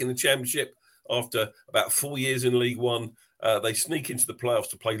season back in the Championship after about 4 years in League One. They sneak into the playoffs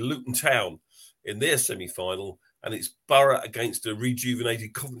to play Luton Town in their semi-final, and it's Borough against a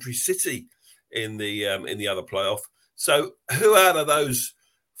rejuvenated Coventry City in the other playoff. So who out of those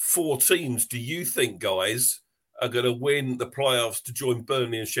 4 teams do you think, guys, are going to win the playoffs to join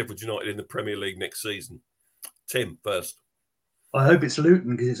Burnley and Sheffield United in the Premier League next season? Tim, first. I hope it's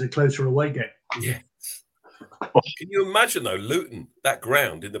Luton because it's a closer away game. Yeah. Can you imagine, though, Luton, that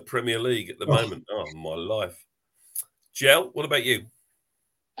ground in the Premier League at the moment? Oh, my life. Gel, what about you?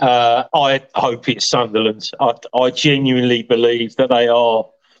 I hope it's Sunderland. I genuinely believe that they are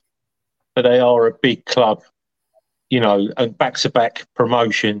a big club, and back-to-back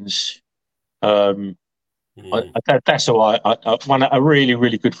promotions. That's why a really,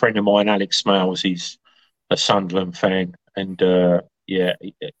 really good friend of mine, Alex Smales, he's a Sunderland fan, and I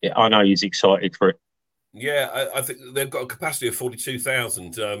know he's excited for it. Yeah, I think they've got a capacity of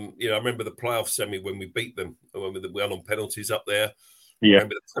 42,000. I remember the playoff semi when we beat them, when we won on penalties up there. Yeah. I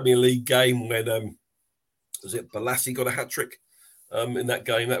remember the Premier League game when was it Balassi got a hat trick in that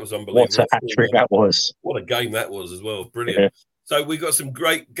game? That was unbelievable. What a hat trick that was! What a game that was as well. Brilliant. Yeah. So we've got some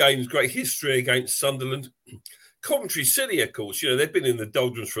great games, great history against Sunderland. Coventry City, of course, they've been in the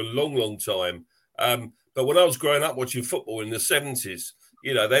doldrums for a long, long time. But when I was growing up watching football in the 70s,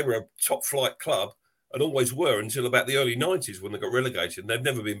 they were a top flight club and always were until about the early 90s when they got relegated. And they've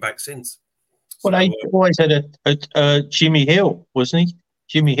never been back since. Well, they always had a Jimmy Hill, wasn't he?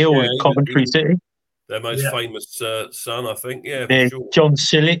 Jimmy Hill at Coventry City. Their most famous son, I think. Yeah, for sure. John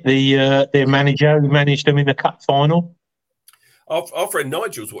Sillett, their manager, who managed them in the cup final. Our friend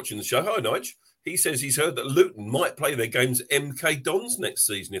Nigel's watching the show. Hi, Nigel. He says he's heard that Luton might play their games at MK Dons next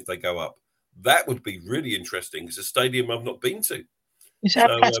season if they go up. That would be really interesting. It's a stadium I've not been to. Is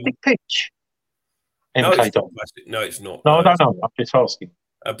that a plastic pitch? No, it's not plastic. No, it's not. No, I don't know. I'm just asking.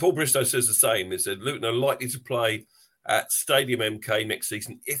 Paul Bristow says the same. He said Luton are likely to play at Stadium MK next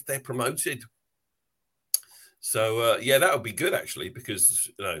season if they're promoted. So, that would be good, actually, because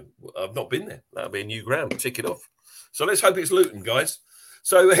I've not been there. That'll be a new ground. Tick it off. So let's hope it's Luton, guys.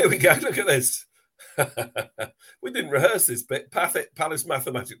 So here we go. Look at this. We didn't rehearse this bit. Palace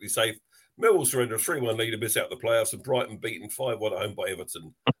mathematically safe. Millwall surrender a 3-1 lead and miss out the playoffs, and Brighton beaten 5-1 at home by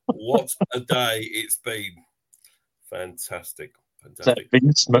Everton. What a day it's been. Fantastic.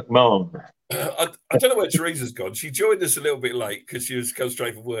 Vince McMahon. I don't know where Teresa's gone. She joined us a little bit late because she was coming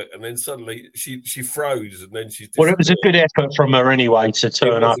straight from work, and then suddenly she froze, and then she. Well, it was a good effort from her anyway to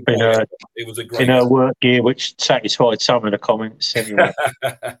turn up in her work gear, which satisfied some of the comments anyway.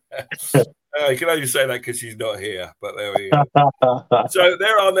 You can only say that because she's not here, but there we go. So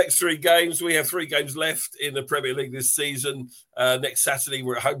there are our next 3 games. We have 3 games left in the Premier League this season. Next Saturday,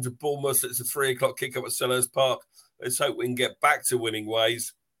 we're at home to Bournemouth. It's a 3:00 kick-up at Selhurst Park. Let's hope we can get back to winning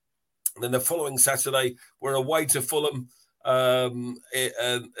ways. And then the following Saturday, we're away to Fulham at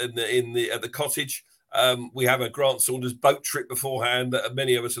the Cottage. We have a Grant Saunders boat trip beforehand that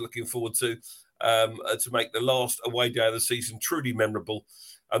many of us are looking forward to make the last away day of the season truly memorable.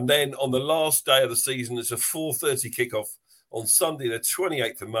 And then on the last day of the season, it's a 4:30 kickoff on Sunday, the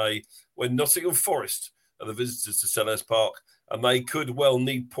 28th of May, when Nottingham Forest are the visitors to Selhurst Park, and they could well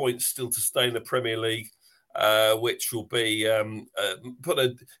need points still to stay in the Premier League. Which will be put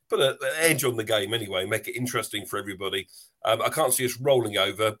an edge on the game anyway, make it interesting for everybody. I can't see us rolling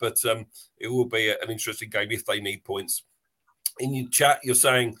over, but it will be an interesting game if they need points. In your chat, you're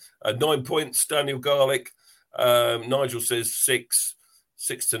saying 9 points, Daniel Garlick. Nigel says 6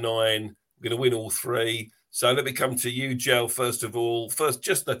 to 9. We're going to win all 3. So let me come to you, Gel, first of all. First,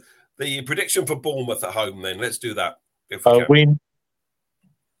 just the prediction for Bournemouth at home, then. Let's do that. Win.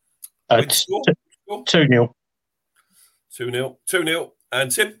 2-0. 2-0. 2-0.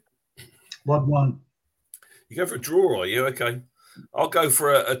 And Tim? 1-1. You go for a draw, are you? Okay. I'll go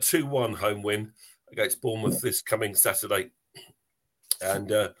for a 2-1 home win against Bournemouth this coming Saturday.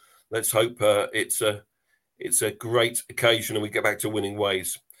 And let's hope it's a great occasion and we get back to winning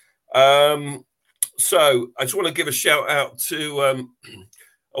ways. So I just want to give a shout out to...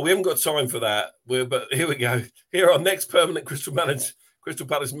 we haven't got time for that. But here we go. Here are our next permanent Crystal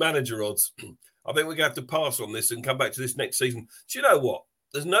Palace manager odds. I think we're going to have to pass on this and come back to this next season. Do you know what?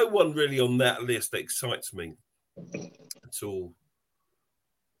 there's no one really on that list that excites me at all.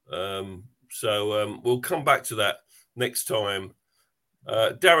 So we'll come back to that next time.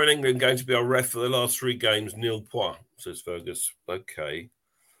 Darren England going to be our ref for the last 3 games. Nil point, says Fergus. Okay.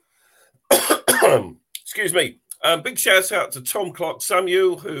 Excuse me. Big shout out to Tom Clark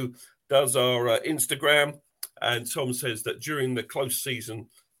Samuel, who does our Instagram. And Tom says that during the close season,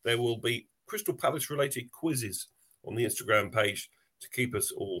 there will be Crystal Palace related quizzes on the Instagram page to keep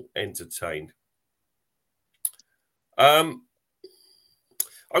us all entertained. I'm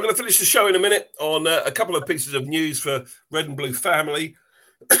going to finish the show in a minute on a couple of pieces of news for Red and Blue family.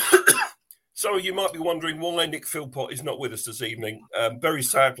 Some of you might be wondering why Nick Philpott is not with us this evening. Very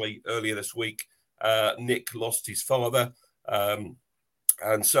sadly, earlier this week, Nick lost his father.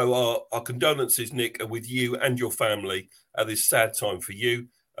 And so our condolences, Nick, are with you and your family at this sad time for you.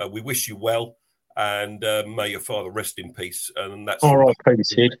 We wish you well, and may your father rest in peace. And that's all right,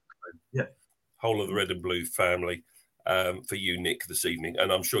 Sid. Yeah, whole of the Red and Blue family for you, Nick, this evening.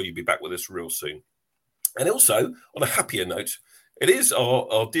 And I'm sure you'll be back with us real soon. And also, on a happier note, it is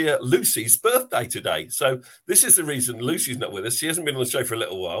our dear Lucy's birthday today. So this is the reason Lucy's not with us. She hasn't been on the show for a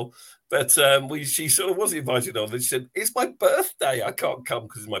little while, but she sort of was invited on. And she said, it's my birthday. I can't come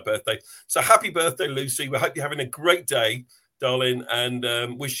because it's my birthday. So happy birthday, Lucy. We hope you're having a great day, darling,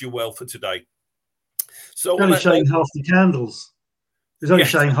 and wish you well for today. So only showing half the candles. There's only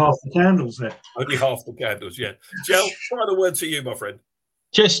showing half the candles there. Only half the candles, yeah. Jel, final word to you, my friend.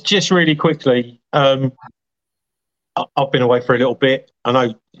 Just really quickly, I've been away for a little bit. I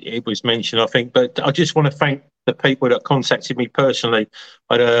know it was mentioned, I think, but I just want to thank the people that contacted me personally.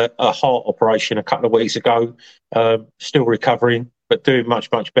 I had a heart operation a couple of weeks ago, still recovering, but doing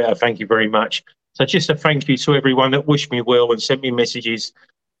much, much better. Thank you very much. So just a thank you to everyone that wished me well and sent me messages.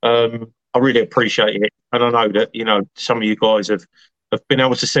 I really appreciate it. And I know that, some of you guys have been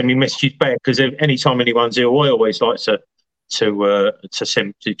able to send me messages back, because anytime anyone's ill, I always like to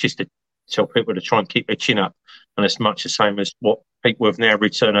send, just to tell people to try and keep their chin up. And it's much the same as what people have now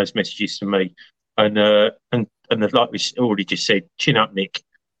returned those messages to me. And like we already just said, chin up, Nick.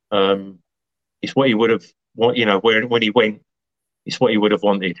 It's what he would have, when he went, it's what he would have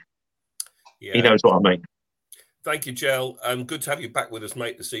wanted. Yeah. He knows what I mean. Thank you, Jel. Good to have you back with us,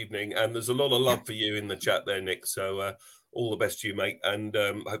 mate, this evening. And there's a lot of love for you in the chat there, Nick. So all the best to you, mate. And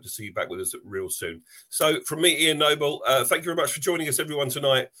hope to see you back with us real soon. So from me, Ian Noble, thank you very much for joining us, everyone,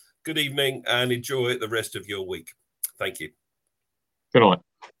 tonight. Good evening and enjoy the rest of your week. Thank you. Good night.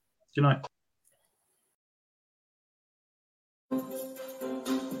 Good night.